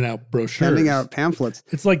handing out brochures. Handing out pamphlets.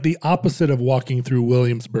 It's like the opposite of walking through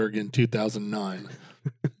Williamsburg in 2009.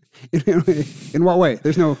 In what way?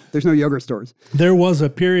 There's no yogurt stores. There was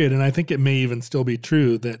a period, and I think it may even still be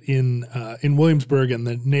true, that in Williamsburg and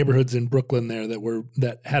the neighborhoods in Brooklyn there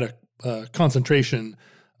that had a concentration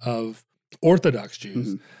of Orthodox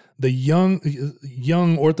Jews. Mm-hmm. The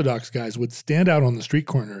young Orthodox guys would stand out on the street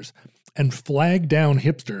corners and flag down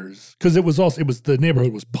hipsters because the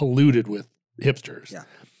neighborhood was polluted with hipsters. Yeah.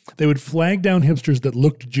 They would flag down hipsters that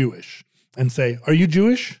looked Jewish and say, "Are you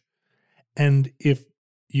Jewish?" And if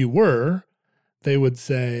you were, they would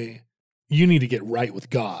say, you need to get right with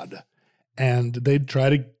God. And they'd try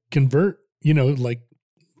to convert, like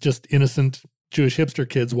just innocent Jewish hipster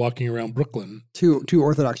kids walking around Brooklyn. To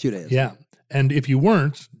Orthodox Judaism. Yeah. And if you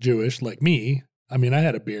weren't Jewish like me, I mean, I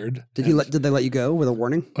had a beard. Did they let you go with a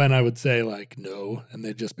warning? And I would say like, no. And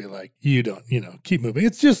they'd just be like, you don't, keep moving.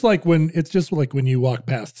 It's just like when you walk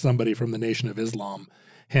past somebody from the Nation of Islam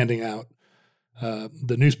handing out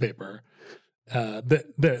the newspaper.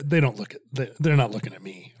 They don't look at they're not looking at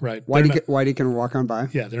me, right? Whitey can walk on by.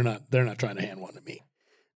 Yeah, they're not trying to hand one to me.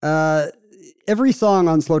 Every song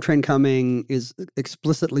on Slow Train Coming is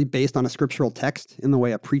explicitly based on a scriptural text in the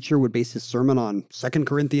way a preacher would base his sermon on 2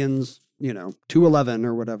 Corinthians, 2:11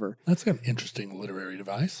 or whatever. That's an interesting literary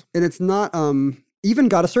device. And it's not even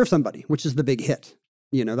Gotta Serve Somebody, which is the big hit.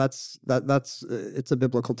 That's it's a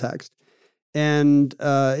biblical text. And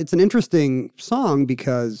it's an interesting song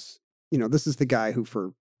because this is the guy who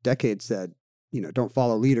for decades said, don't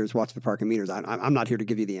follow leaders, watch the parking meters. I'm not here to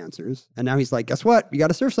give you the answers. And now he's like, guess what? You got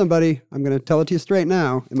to serve somebody. I'm going to tell it to you straight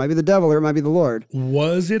now. It might be the devil or it might be the Lord.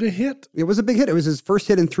 Was it a hit? It was a big hit. It was his first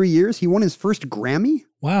hit in 3 years. He won his first Grammy.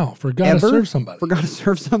 Wow. For Gotta Serve Somebody. For Gotta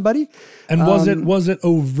Serve Somebody. And was it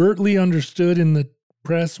overtly understood in the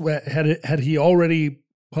press? Had he already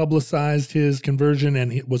publicized his conversion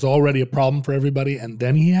and it was already a problem for everybody and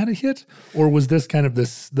then he had a hit? Or was this kind of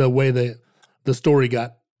the way the story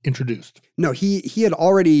got introduced? No, he had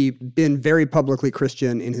already been very publicly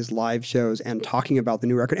Christian in his live shows and talking about the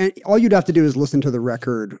new record. And all you'd have to do is listen to the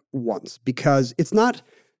record once because it's not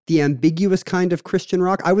the ambiguous kind of Christian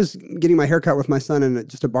rock. I was getting my haircut with my son in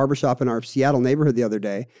just a barbershop in our Seattle neighborhood the other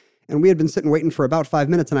day. And we had been sitting waiting for about 5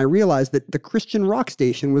 minutes and I realized that the Christian rock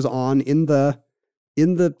station was on in the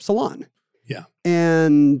salon. Yeah.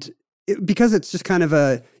 And because it's just kind of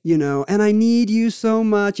a, and I need you so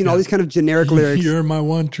much, all these kind of generic lyrics. You're my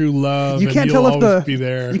one true love. You can't tell if be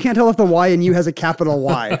there. You can't tell if the Y in you has a capital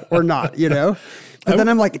Y or not, But then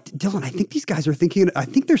I'm like, Dylan, I think these guys are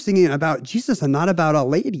they're singing about Jesus and not about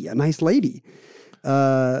a nice lady.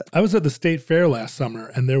 I was at the State Fair last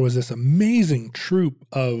summer and there was this amazing troupe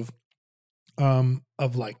of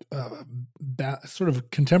sort of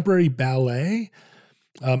contemporary ballet.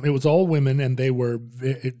 It was all women and they were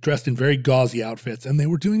dressed in very gauzy outfits and they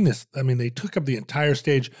were doing this. I mean, they took up the entire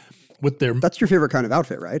stage with their... That's your favorite kind of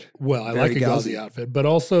outfit, right? Well, I like a gauzy outfit, but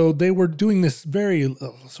also they were doing this very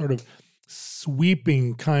sort of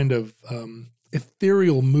sweeping kind of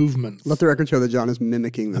ethereal movements. Let the record show that John is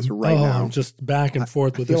mimicking this now. I'm just back and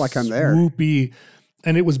forth with I feel this like I'm there. Swoopy,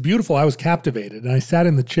 and it was beautiful. I was captivated and I sat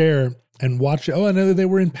in the chair and watched it. Oh, and they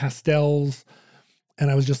were in pastels. And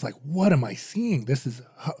I was just like, what am I seeing? This is,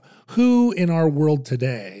 Who in our world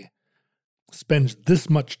today spends this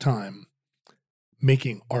much time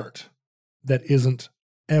making art that isn't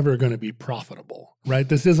ever going to be profitable, right?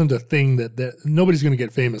 This isn't a thing that nobody's going to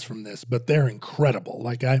get famous from this, but they're incredible.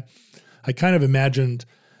 Like I kind of imagined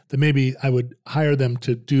that maybe I would hire them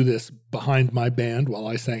to do this behind my band while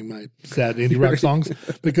I sang my sad indie rock songs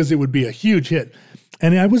because it would be a huge hit.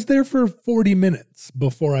 And I was there for 40 minutes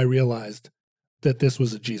before I realized that this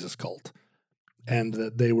was a Jesus cult and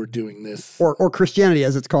that they were doing this. Or Christianity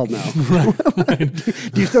as it's called now. Right.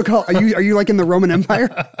 Do you still call, are you like in the Roman Empire?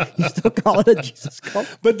 You still call it a Jesus cult?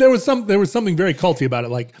 But there was something very culty about it.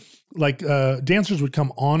 Like dancers would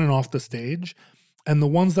come on and off the stage, and the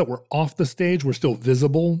ones that were off the stage were still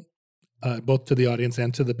visible, both to the audience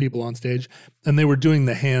and to the people on stage. And they were doing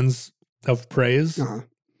the hands of praise,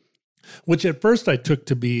 which at first I took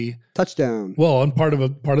to be touchdown. Well, and part of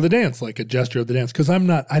the dance, like a gesture of the dance, because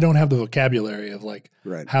I don't have the vocabulary of like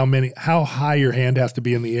how high your hand has to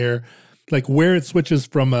be in the air, like where it switches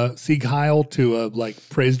from a Sieg Heil to a like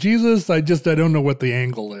praise Jesus. I don't know what the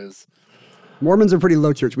angle is. Mormons are pretty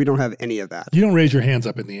low church. We don't have any of that. You don't raise your hands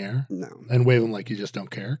up in the air, no, and wave them like you just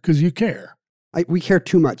don't care, because you care. We care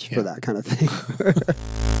too much for that kind of thing.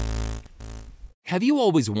 Have you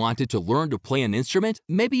always wanted to learn to play an instrument?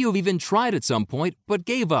 Maybe you've even tried at some point, but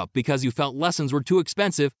gave up because you felt lessons were too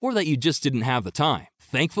expensive or that you just didn't have the time.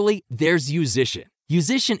 Thankfully, there's Musician.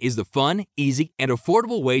 Musician is the fun, easy, and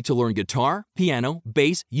affordable way to learn guitar, piano,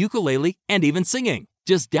 bass, ukulele, and even singing.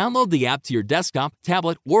 Just download the app to your desktop,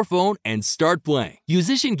 tablet, or phone and start playing.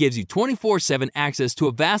 Musician gives you 24/7 access to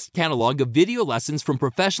a vast catalog of video lessons from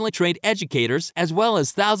professionally trained educators, as well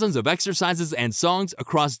as thousands of exercises and songs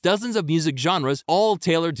across dozens of music genres, all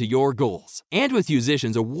tailored to your goals. And with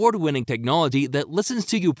Musician's award-winning technology that listens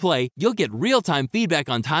to you play, you'll get real-time feedback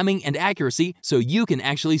on timing and accuracy so you can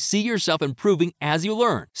actually see yourself improving as you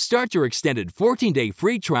learn. Start your extended 14-day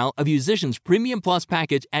free trial of Musician's Premium Plus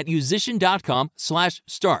package at musician.com/start.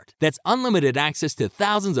 That's unlimited access to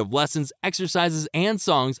thousands of lessons, exercises, and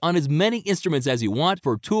songs on as many instruments as you want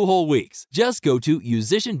for 2 whole weeks. Just go to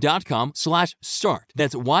musician.com/start.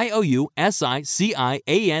 That's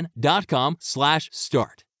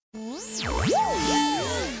YOUSICIAN.com/start.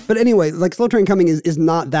 But anyway, like Slow Train Coming is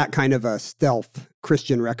not that kind of a stealth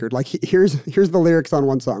Christian record. Like here's the lyrics on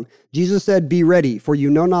one song. Jesus said, "Be ready, for you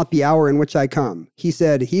know not the hour in which I come." He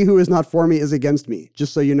said, "He who is not for me is against me,"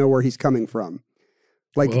 just so you know where he's coming from.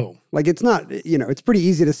 Like it's not, it's pretty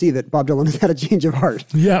easy to see that Bob Dylan has had a change of heart.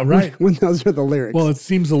 Yeah, right. When those are the lyrics. Well, it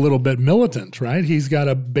seems a little bit militant, right? He's got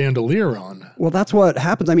a bandolier on. Well, that's what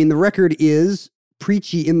happens. I mean, the record is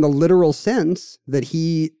preachy in the literal sense that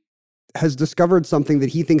he has discovered something that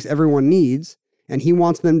he thinks everyone needs, and he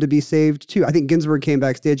wants them to be saved too. I think Ginsberg came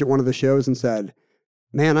backstage at one of the shows and said,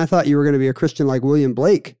 "Man, I thought you were going to be a Christian like William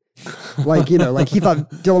Blake." Like he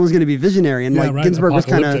thought Dylan was going to be visionary, and Ginsberg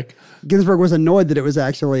was annoyed that it was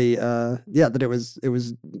actually that it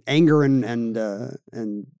was anger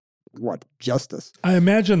and what, justice. I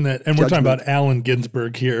imagine that, and we're talking about Allen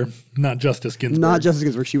Ginsberg here, not Justice Ginsburg. Not Justice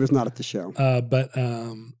Ginsburg. She was not at the show.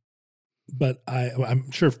 But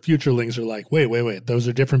I'm sure futurelings are like, wait, those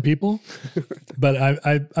are different people. But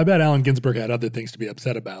I bet Allen Ginsberg had other things to be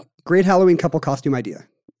upset about. Great Halloween couple costume idea.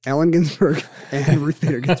 Allen Ginsberg and Ruth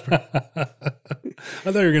Bader Ginsburg. I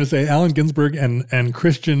thought you were going to say Allen Ginsberg and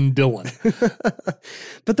Christian Dylan.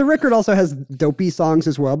 But the record also has dopey songs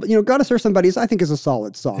as well. But, Gotta Serve Somebody I think is a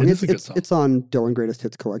solid song. It's a good song. It's on Dylan Greatest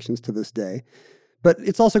Hits collections to this day. But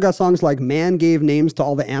it's also got songs like Man Gave Names to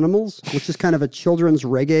All the Animals, which is kind of a children's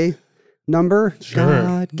reggae number. Sure.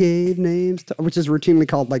 God gave names to, which is routinely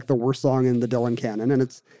called like the worst song in the Dylan canon. And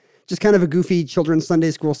it's just kind of a goofy children's Sunday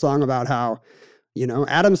school song about how,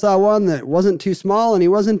 Adam saw one that wasn't too small and he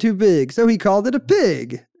wasn't too big, so he called it a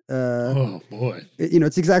pig. Oh, boy.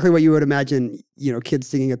 It's exactly what you would imagine, kids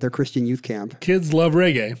singing at their Christian youth camp. Kids love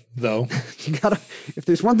reggae, though. If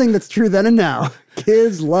there's one thing that's true then and now,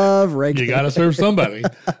 kids love reggae. You got to serve somebody.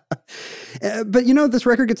 But this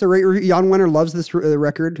record gets a rate review. Jan Wenner loves this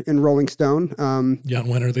record in Rolling Stone. Jan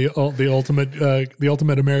Wenner, the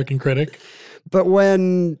ultimate American critic. But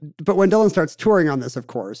when Dylan starts touring on this, of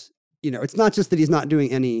course, it's not just that he's not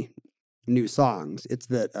doing any new songs. It's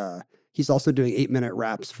that he's also doing 8-minute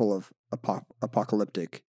raps full of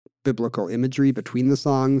apocalyptic biblical imagery between the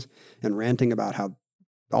songs and ranting about how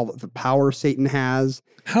all the power Satan has.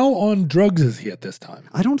 How on drugs is he at this time?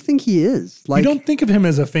 I don't think he is. You don't think of him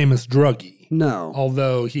as a famous druggie. No.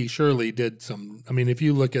 Although he surely did some. I mean, if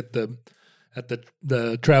you look at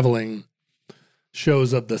the traveling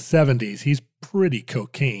shows of the 70s, he's pretty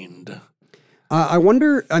cocained. I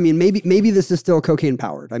wonder, I mean, maybe this is still cocaine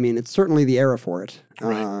powered. I mean, it's certainly the era for it.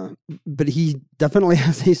 Right. But he definitely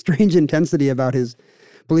has a strange intensity about his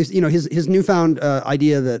beliefs. You know, his newfound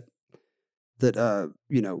idea that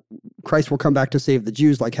Christ will come back to save the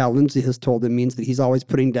Jews, like Hal Lindsey has told him, means that he's always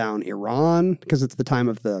putting down Iran because it's the time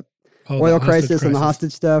of the oil crisis and the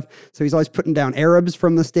hostage stuff. So he's always putting down Arabs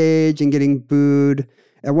from the stage and getting booed.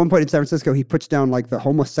 At one point in San Francisco, he puts down like the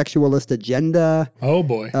homosexualist agenda. Oh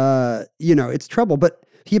boy. It's trouble, but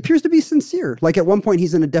he appears to be sincere. Like at one point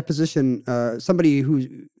he's in a deposition,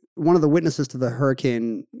 one of the witnesses to the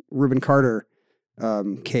Hurricane Reuben Carter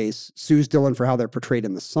case sues Dylan for how they're portrayed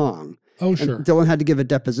in the song. Oh, sure. And Dylan had to give a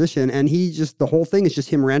deposition, and the whole thing is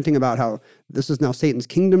just him ranting about how this is now Satan's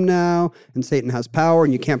kingdom now, and Satan has power,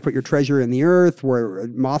 and you can't put your treasure in the earth where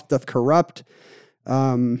moth doth corrupt.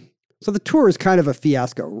 So the tour is kind of a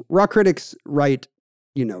fiasco. Rock critics write,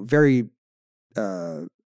 very scathingly,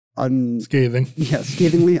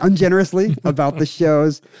 ungenerously about the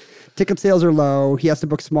shows. Ticket sales are low. He has to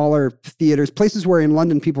book smaller theaters, places where in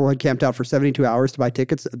London people had camped out for 72 hours to buy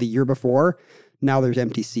tickets the year before. Now there's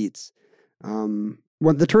empty seats. When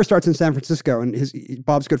the tour starts in San Francisco, and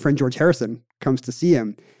Bob's good friend George Harrison comes to see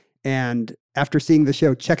him, and after seeing the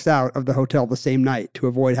show, checks out of the hotel the same night to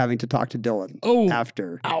avoid having to talk to Dylan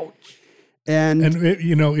after. Ouch. And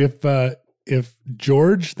if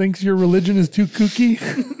George thinks your religion is too kooky,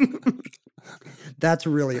 that's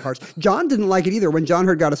really harsh. John didn't like it either. When John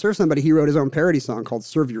heard Gotta Serve Somebody, he wrote his own parody song called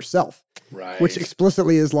Serve Yourself, right? Which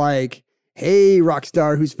explicitly is like, hey, rock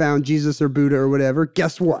star who's found Jesus or Buddha or whatever,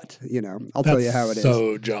 guess what? I'll tell you how it is.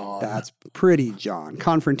 So John. That's pretty John.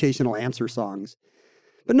 Confrontational answer songs.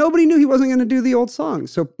 But nobody knew he wasn't going to do the old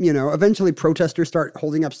songs. So, eventually protesters start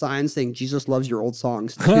holding up signs saying Jesus loves your old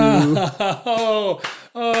songs too.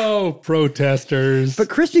 oh, protesters. But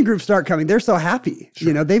Christian groups start coming. They're so happy.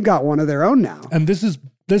 Sure. They've got one of their own now. And this is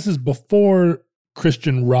before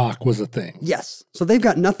Christian rock was a thing. Yes. So they've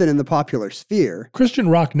got nothing in the popular sphere. Christian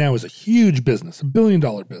rock now is a huge business, $1 billion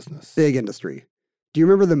business. Big industry. Do you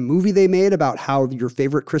remember the movie they made about how your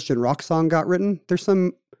favorite Christian rock song got written? I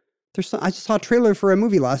just saw a trailer for a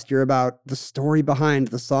movie last year about the story behind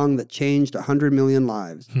the song that changed 100 million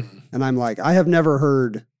lives. And I'm like, I have never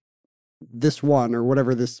heard this one or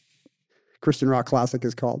whatever this Christian rock classic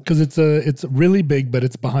is called. Because it's really big, but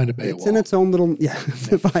it's behind a paywall. It's in its own little, it's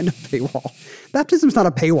behind a paywall. Baptism's not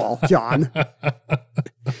a paywall, John.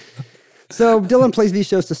 So Dylan plays these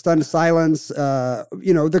shows to stun silence.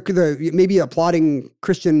 The maybe applauding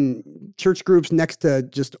Christian church groups next to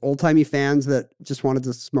just old-timey fans that just wanted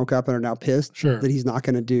to smoke up and are now pissed that he's not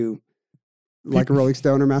going to do like a Rolling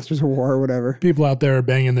Stone or Masters of War or whatever. People out there are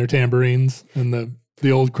banging their tambourines, and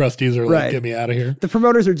the old crusties are like, get me out of here. The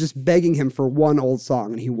promoters are just begging him for one old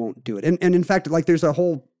song, and he won't do it. And in fact, like there's a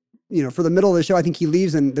whole, for the middle of the show, I think he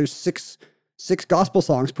leaves and there's six gospel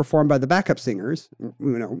songs performed by the backup singers,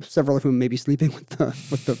 several of whom may be sleeping with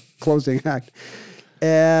the closing act.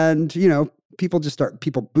 And, people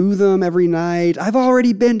boo them every night. I've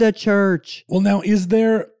already been to church. Well, now, is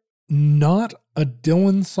there not a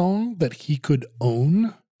Dylan song that he could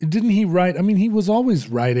own? Didn't he write? I mean, he was always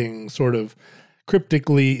writing sort of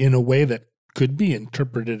cryptically in a way that could be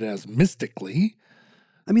interpreted as mystically.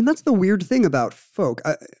 I mean, that's the weird thing about folk.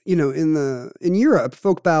 In Europe,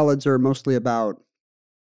 folk ballads are mostly about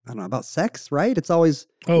sex, right? It's always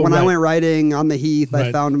I went riding on the heath,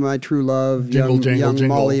 I found my true love, young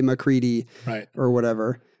Molly Macready, or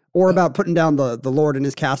whatever. Or about putting down the Lord in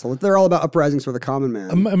his castle. They're all about uprisings for the common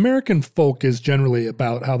man. American folk is generally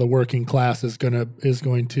about how the working class is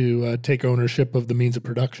going to take ownership of the means of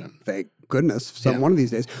production. Thank goodness, one of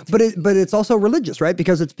these days. But it's also religious, right?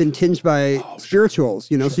 Because it's been tinged by spirituals.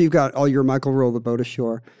 So you've got all your Michael Rowe, The Boat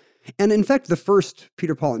Ashore. And in fact, the first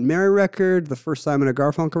Peter, Paul and Mary record, the first Simon and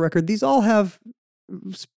Garfunkel record, these all have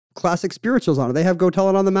classic spirituals on it. They have Go Tell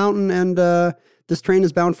It on the Mountain and This Train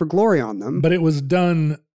is Bound for Glory on them. But it was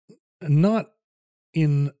done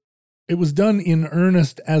it was done in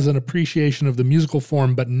earnest as an appreciation of the musical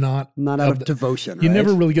form, but not out of devotion. You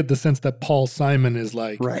never really get the sense that Paul Simon is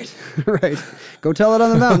like... Right. Go Tell It on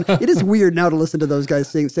the Mountain. It is weird now to listen to those guys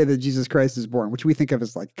say that Jesus Christ is born, which we think of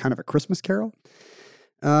as like kind of a Christmas carol.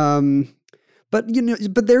 But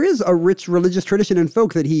there is a rich religious tradition in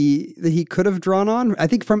folk that he could have drawn on. I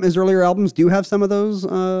think from his earlier albums do have some of those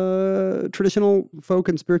traditional folk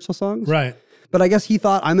and spiritual songs. Right. But I guess he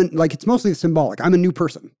thought it's mostly symbolic. I'm a new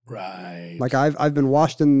person. Right. Like I've been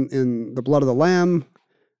washed in the blood of the Lamb.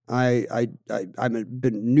 I'm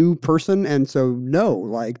a new person, and so no,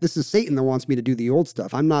 like this is Satan that wants me to do the old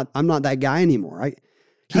stuff. I'm not that guy anymore.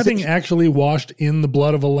 Having actually washed in the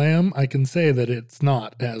blood of a lamb, I can say that it's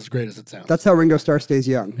not as great as it sounds. That's how Ringo Starr stays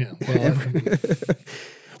young. Yeah.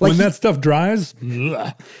 Well, when that stuff dries,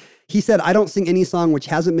 ugh. He said, I don't sing any song which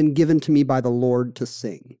hasn't been given to me by the Lord to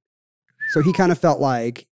sing. So he kind of felt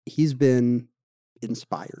like he's been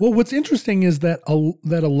inspired. Well, what's interesting is that a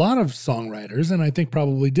lot of songwriters, and I think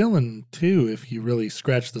probably Dylan too, if you really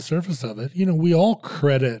scratch the surface of it, we all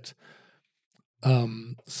credit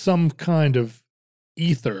some kind of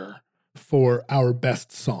ether for our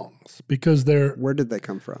best songs because they're... Where did they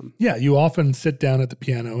come from? Yeah, you often sit down at the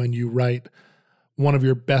piano and you write one of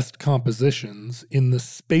your best compositions in the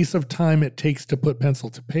space of time it takes to put pencil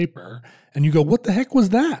to paper, and you go, what the heck was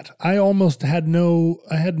that? I almost had no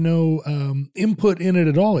input in it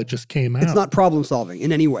at all. It just came out. It's not problem solving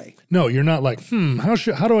in any way. No, you're not like,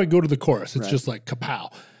 how do I go to the chorus? It's just like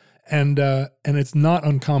kapow. And it's not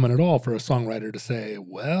uncommon at all for a songwriter to say,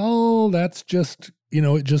 well, that's just,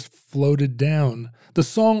 it just floated down. The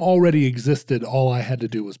song already existed. All I had to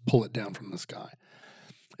do was pull it down from the sky.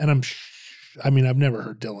 And I've never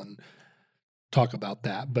heard Dylan talk about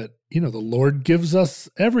that, but, the Lord gives us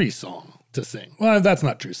every song to sing. Well, that's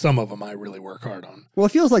not true. Some of them I really work hard on. Well,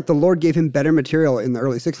 it feels like the Lord gave him better material in the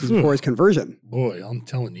early 60s before his conversion. Boy, I'm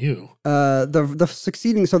telling you. The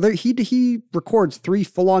succeeding, so he records 3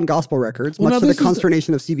 full-on gospel records, much to the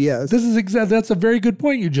consternation of CBS. That's a very good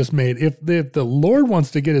point you just made. If the Lord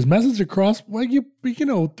wants to get his message across, well,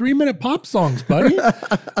 3-minute pop songs, buddy.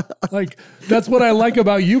 Like, that's what I like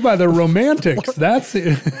about You by the Romantics. That's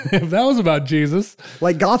if that was about Jesus.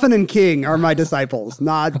 Like Goffin and King are my disciples,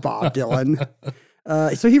 not Bob Dylan.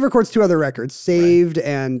 So he records 2 other records, Saved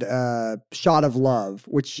and Shot of Love,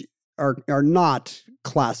 which are not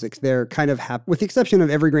classics. They're kind of, with the exception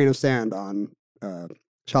of Every Grain of Sand on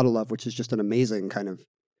Shot of Love, which is just an amazing kind of,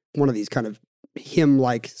 one of these kind of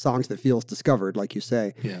hymn-like songs that feels discovered, like you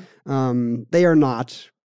say. Yeah. They are not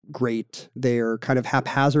great. They are kind of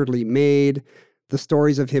haphazardly made. The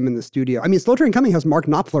stories of him in the studio. Slow Train Coming has Mark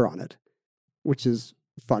Knopfler on it, which is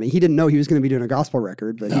funny. He didn't know he was going to be doing a gospel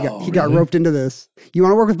record, but he got roped into this. You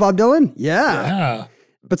want to work with Bob Dylan? Yeah.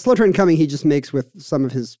 But Slow Train Coming, he just makes with some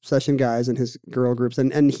of his session guys and his girl groups,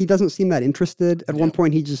 and he doesn't seem that interested. At one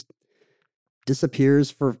point, he just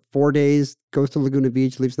disappears for 4 days, goes to Laguna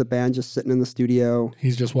Beach, leaves the band just sitting in the studio.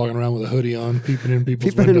 He's just walking around with a hoodie on, peeping in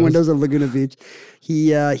people's windows of Laguna Beach. He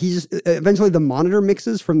just eventually the monitor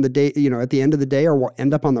mixes from the day, at the end of the day, or will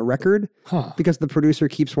end up on the record because the producer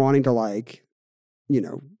keeps wanting to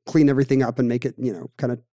clean everything up and make it,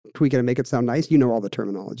 kind of tweak it and make it sound nice. All the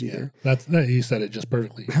terminology there. You said it just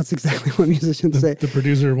perfectly. That's exactly what musicians say. The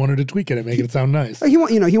producer wanted to tweak it and make it sound nice. He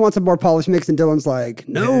wants a more polished mix, and Dylan's like,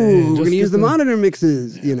 no, we're going to use the monitor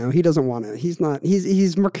mixes. Yeah. He doesn't want to.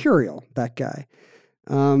 He's mercurial, that guy.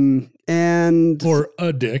 Or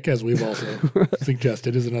a dick, as we've also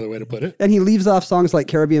suggested, is another way to put it. And he leaves off songs like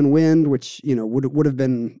Caribbean Wind, which, would have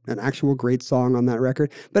been an actual great song on that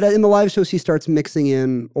record. But in the live shows, he starts mixing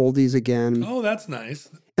in oldies again. Oh, that's nice.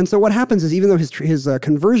 And so what happens is, even though his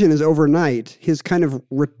conversion is overnight, his kind of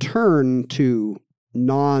return to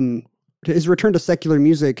secular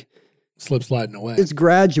music slip sliding away. It's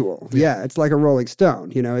gradual. Yeah, it's like a Rolling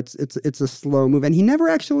Stone. It's a slow move, and he never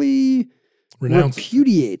actually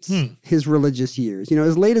repudiates his religious years.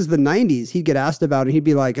 As late as the 90s, he'd get asked about it, and he'd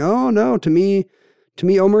be like, oh, no, to me,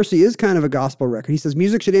 Oh Mercy is kind of a gospel record. He says,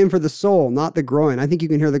 music should aim for the soul, not the groin. I think you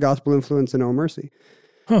can hear the gospel influence in Oh Mercy.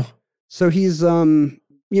 Huh. So he's,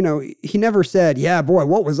 he never said, yeah, boy,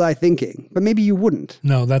 what was I thinking? But maybe you wouldn't.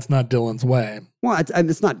 No, that's not Dylan's way. Well,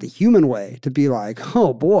 it's not the human way to be like,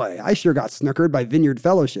 oh, boy, I sure got snookered by Vineyard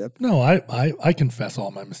Fellowship. No, I confess all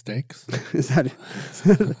my mistakes.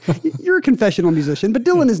 You're a confessional musician, but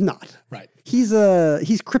Dylan is not. Right. He's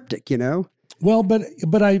cryptic, Well,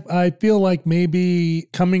 but I feel like maybe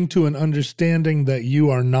coming to an understanding that you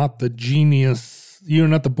are not the genius, you're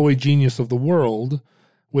not the boy genius of the world,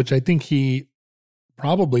 which I think he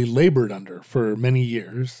probably labored under for many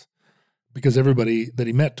years because everybody that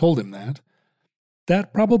he met told him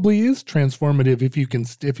that probably is transformative if you can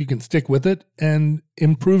stick with it and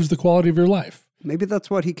improves the quality of your life. Maybe that's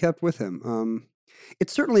what he kept with him.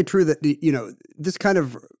 It's certainly true that this kind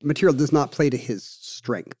of material does not play to his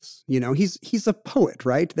strengths. He's a poet,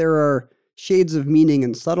 right? There are shades of meaning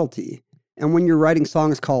and subtlety. And when you're writing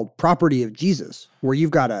songs called Property of Jesus, where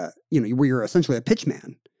you've got where you're essentially a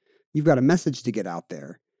pitchman, you've got a message to get out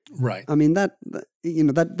there. Right.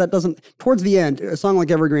 That doesn't, towards the end, a song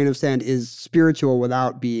like Every Grain of Sand is spiritual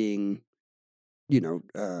without being,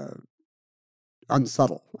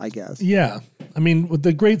 unsubtle, I guess. Yeah.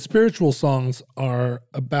 The great spiritual songs are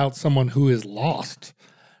about someone who is lost,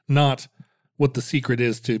 not what the secret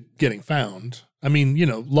is to getting found. I mean,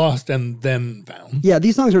 lost and then found. Yeah,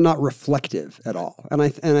 these songs are not reflective at all. And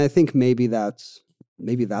I think maybe that's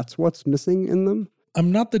what's missing in them.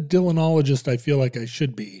 I'm not the Dylanologist I feel like I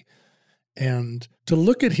should be. And to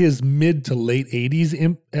look at his mid to late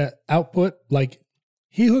 80s output, like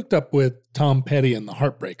he hooked up with Tom Petty and the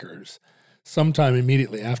Heartbreakers sometime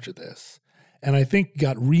immediately after this. And I think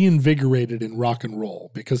got reinvigorated in rock and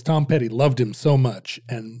roll because Tom Petty loved him so much.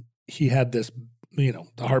 And he had this, the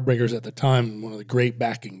Heartbreakers at the time, one of the great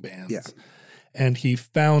backing bands. Yeah. And he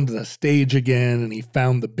found the stage again, and he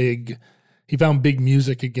found big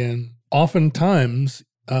music again. Oftentimes,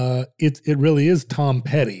 it really is Tom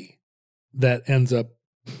Petty that ends up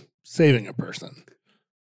saving a person.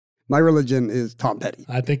 My religion is Tom Petty.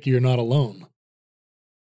 I think you're not alone.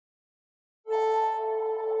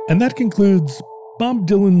 And that concludes Bob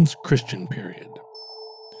Dylan's Christian period.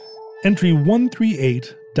 Entry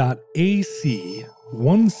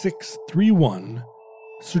 138.AC1631,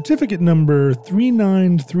 certificate number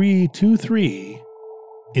 39323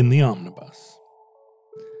 in the omnibus.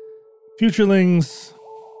 Futurelings,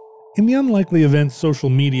 in the unlikely event social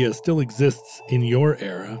media still exists in your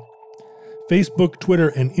era, Facebook, Twitter,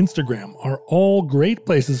 and Instagram are all great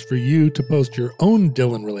places for you to post your own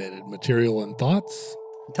Dylan-related material and thoughts.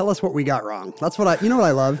 Tell us what we got wrong. That's what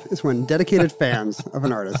I love is when dedicated fans of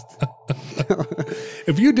an artist.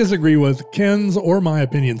 If you disagree with Ken's or my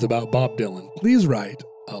opinions about Bob Dylan, please write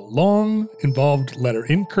a long, involved letter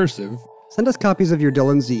in cursive. Send us copies of your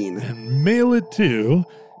Dylan zine. And mail it to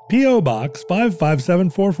P.O. Box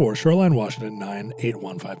 55744, Shoreline, Washington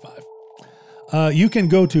 98155. You can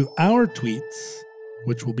go to our tweets,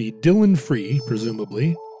 which will be Dylan-free,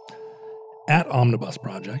 presumably, at Omnibus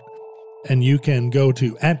Project. And you can go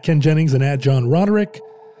to @Ken Jennings and @John Roderick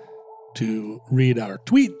to read our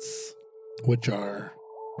tweets, which are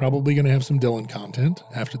probably going to have some Dylan content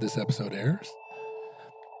after this episode airs.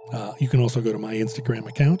 You can also go to my Instagram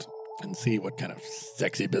account and see what kind of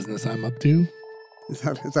sexy business I'm up to. Is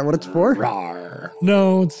that what it's for? Rawr.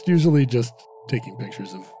 No, it's usually just taking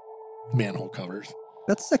pictures of manhole covers.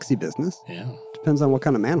 That's sexy business. Yeah. Depends on what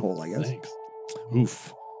kind of manhole, I guess. Thanks.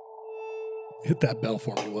 Oof. Hit that bell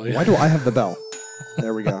for me, will you? Why do I have the bell?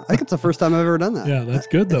 There we go. I think it's the first time I've ever done that. Yeah, that's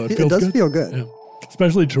good, though. It does feel good. Yeah.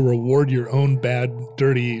 Especially to reward your own bad,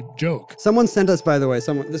 dirty joke. Someone sent us, by the way,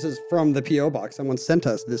 this is from the P.O. Box. Someone sent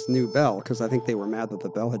us this new bell because I think they were mad that the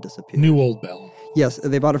bell had disappeared. New old bell. Yes,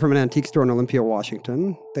 they bought it from an antique store in Olympia,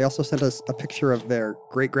 Washington. They also sent us a picture of their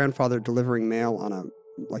great-grandfather delivering mail on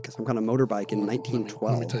some kind of motorbike in 1912.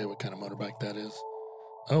 Let me tell you what kind of motorbike that is.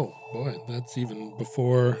 Oh, boy, that's even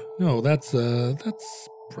before... No, that's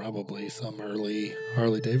probably some early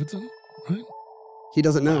Harley-Davidson, right? He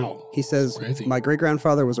doesn't know. Wow. He says, Crazy. My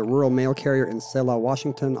great-grandfather was a rural mail carrier in Selah,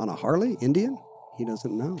 Washington on a Harley, Indian? He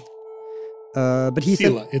doesn't know. But he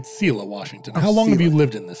said... It's Selah, Washington. Oh, How long have Selah. you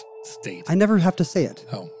lived in this state? I never have to say it.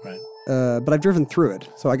 Oh, right. But I've driven through it,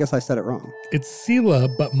 so I guess I said it wrong. It's Selah,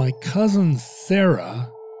 but my cousin Sarah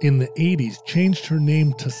in the 80s changed her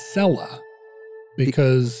name to Sella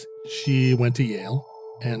because she went to Yale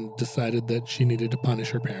and decided that she needed to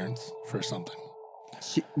punish her parents for something.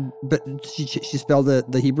 She spelled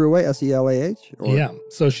it the Hebrew way, Selah? Or? Yeah.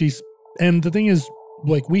 So and the thing is,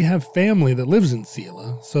 like, we have family that lives in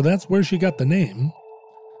Selah, so that's where she got the name,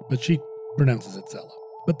 but she pronounces it Sella.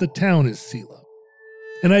 But the town is Selah.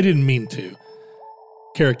 And I didn't mean to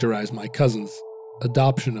characterize my cousin's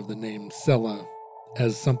adoption of the name Sella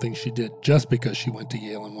as something she did just because she went to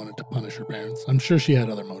Yale and wanted to punish her parents. I'm sure she had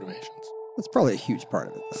other motivations. That's probably a huge part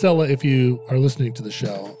of it, though. Sella, if you are listening to the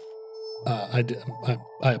show, I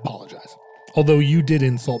apologize. Although you did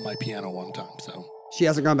insult my piano one time, so. She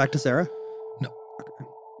hasn't gone back to Sarah? No. Okay.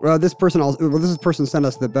 Well, this person sent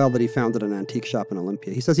us the bell that he found at an antique shop in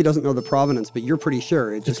Olympia. He says he doesn't know the provenance, but you're pretty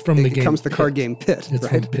sure it comes the card game Pit, it's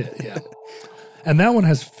right? from Pit, yeah. And that one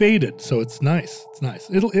has faded, so it's nice. It's nice.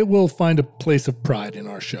 It will find a place of pride in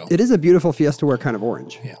our show. It is a beautiful Fiesta Ware kind of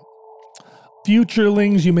orange. Yeah.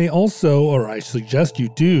 Futurelings, you may also, or I suggest you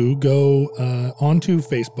do, go onto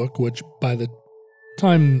Facebook, which by the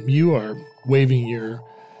time you are waving your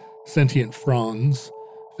sentient fronds,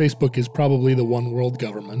 Facebook is probably the one world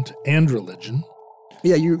government and religion.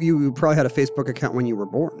 Yeah, you probably had a Facebook account when you were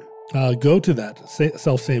born. Go to that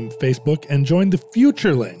self-same Facebook and join the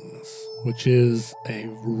Futurelings, which is a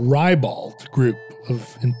ribald group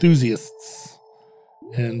of enthusiasts.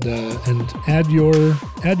 And add your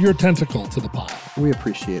tentacle to the pile. We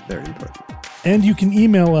appreciate their input. And you can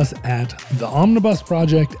email us at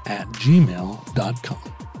theomnibusproject@gmail.com.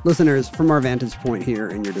 Listeners, from our vantage point here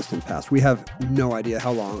in your distant past, we have no idea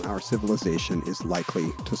how long our civilization is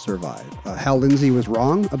likely to survive. Hal Lindsey was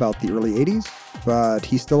wrong about the early 80s, but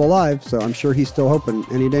he's still alive, so I'm sure he's still hoping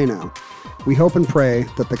any day now. We hope and pray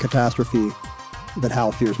that the catastrophe that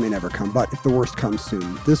Hal fears may never come, but if the worst comes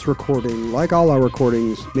soon, this recording, like all our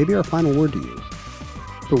recordings, may be our final word to you.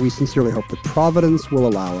 But we sincerely hope that Providence will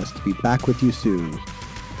allow us to be back with you soon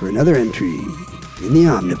for another entry in the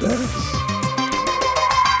Omnibus.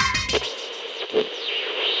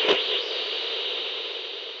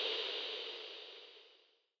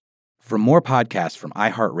 For more podcasts from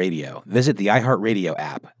iHeartRadio, visit the iHeartRadio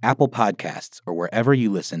app, Apple Podcasts, or wherever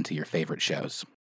you listen to your favorite shows.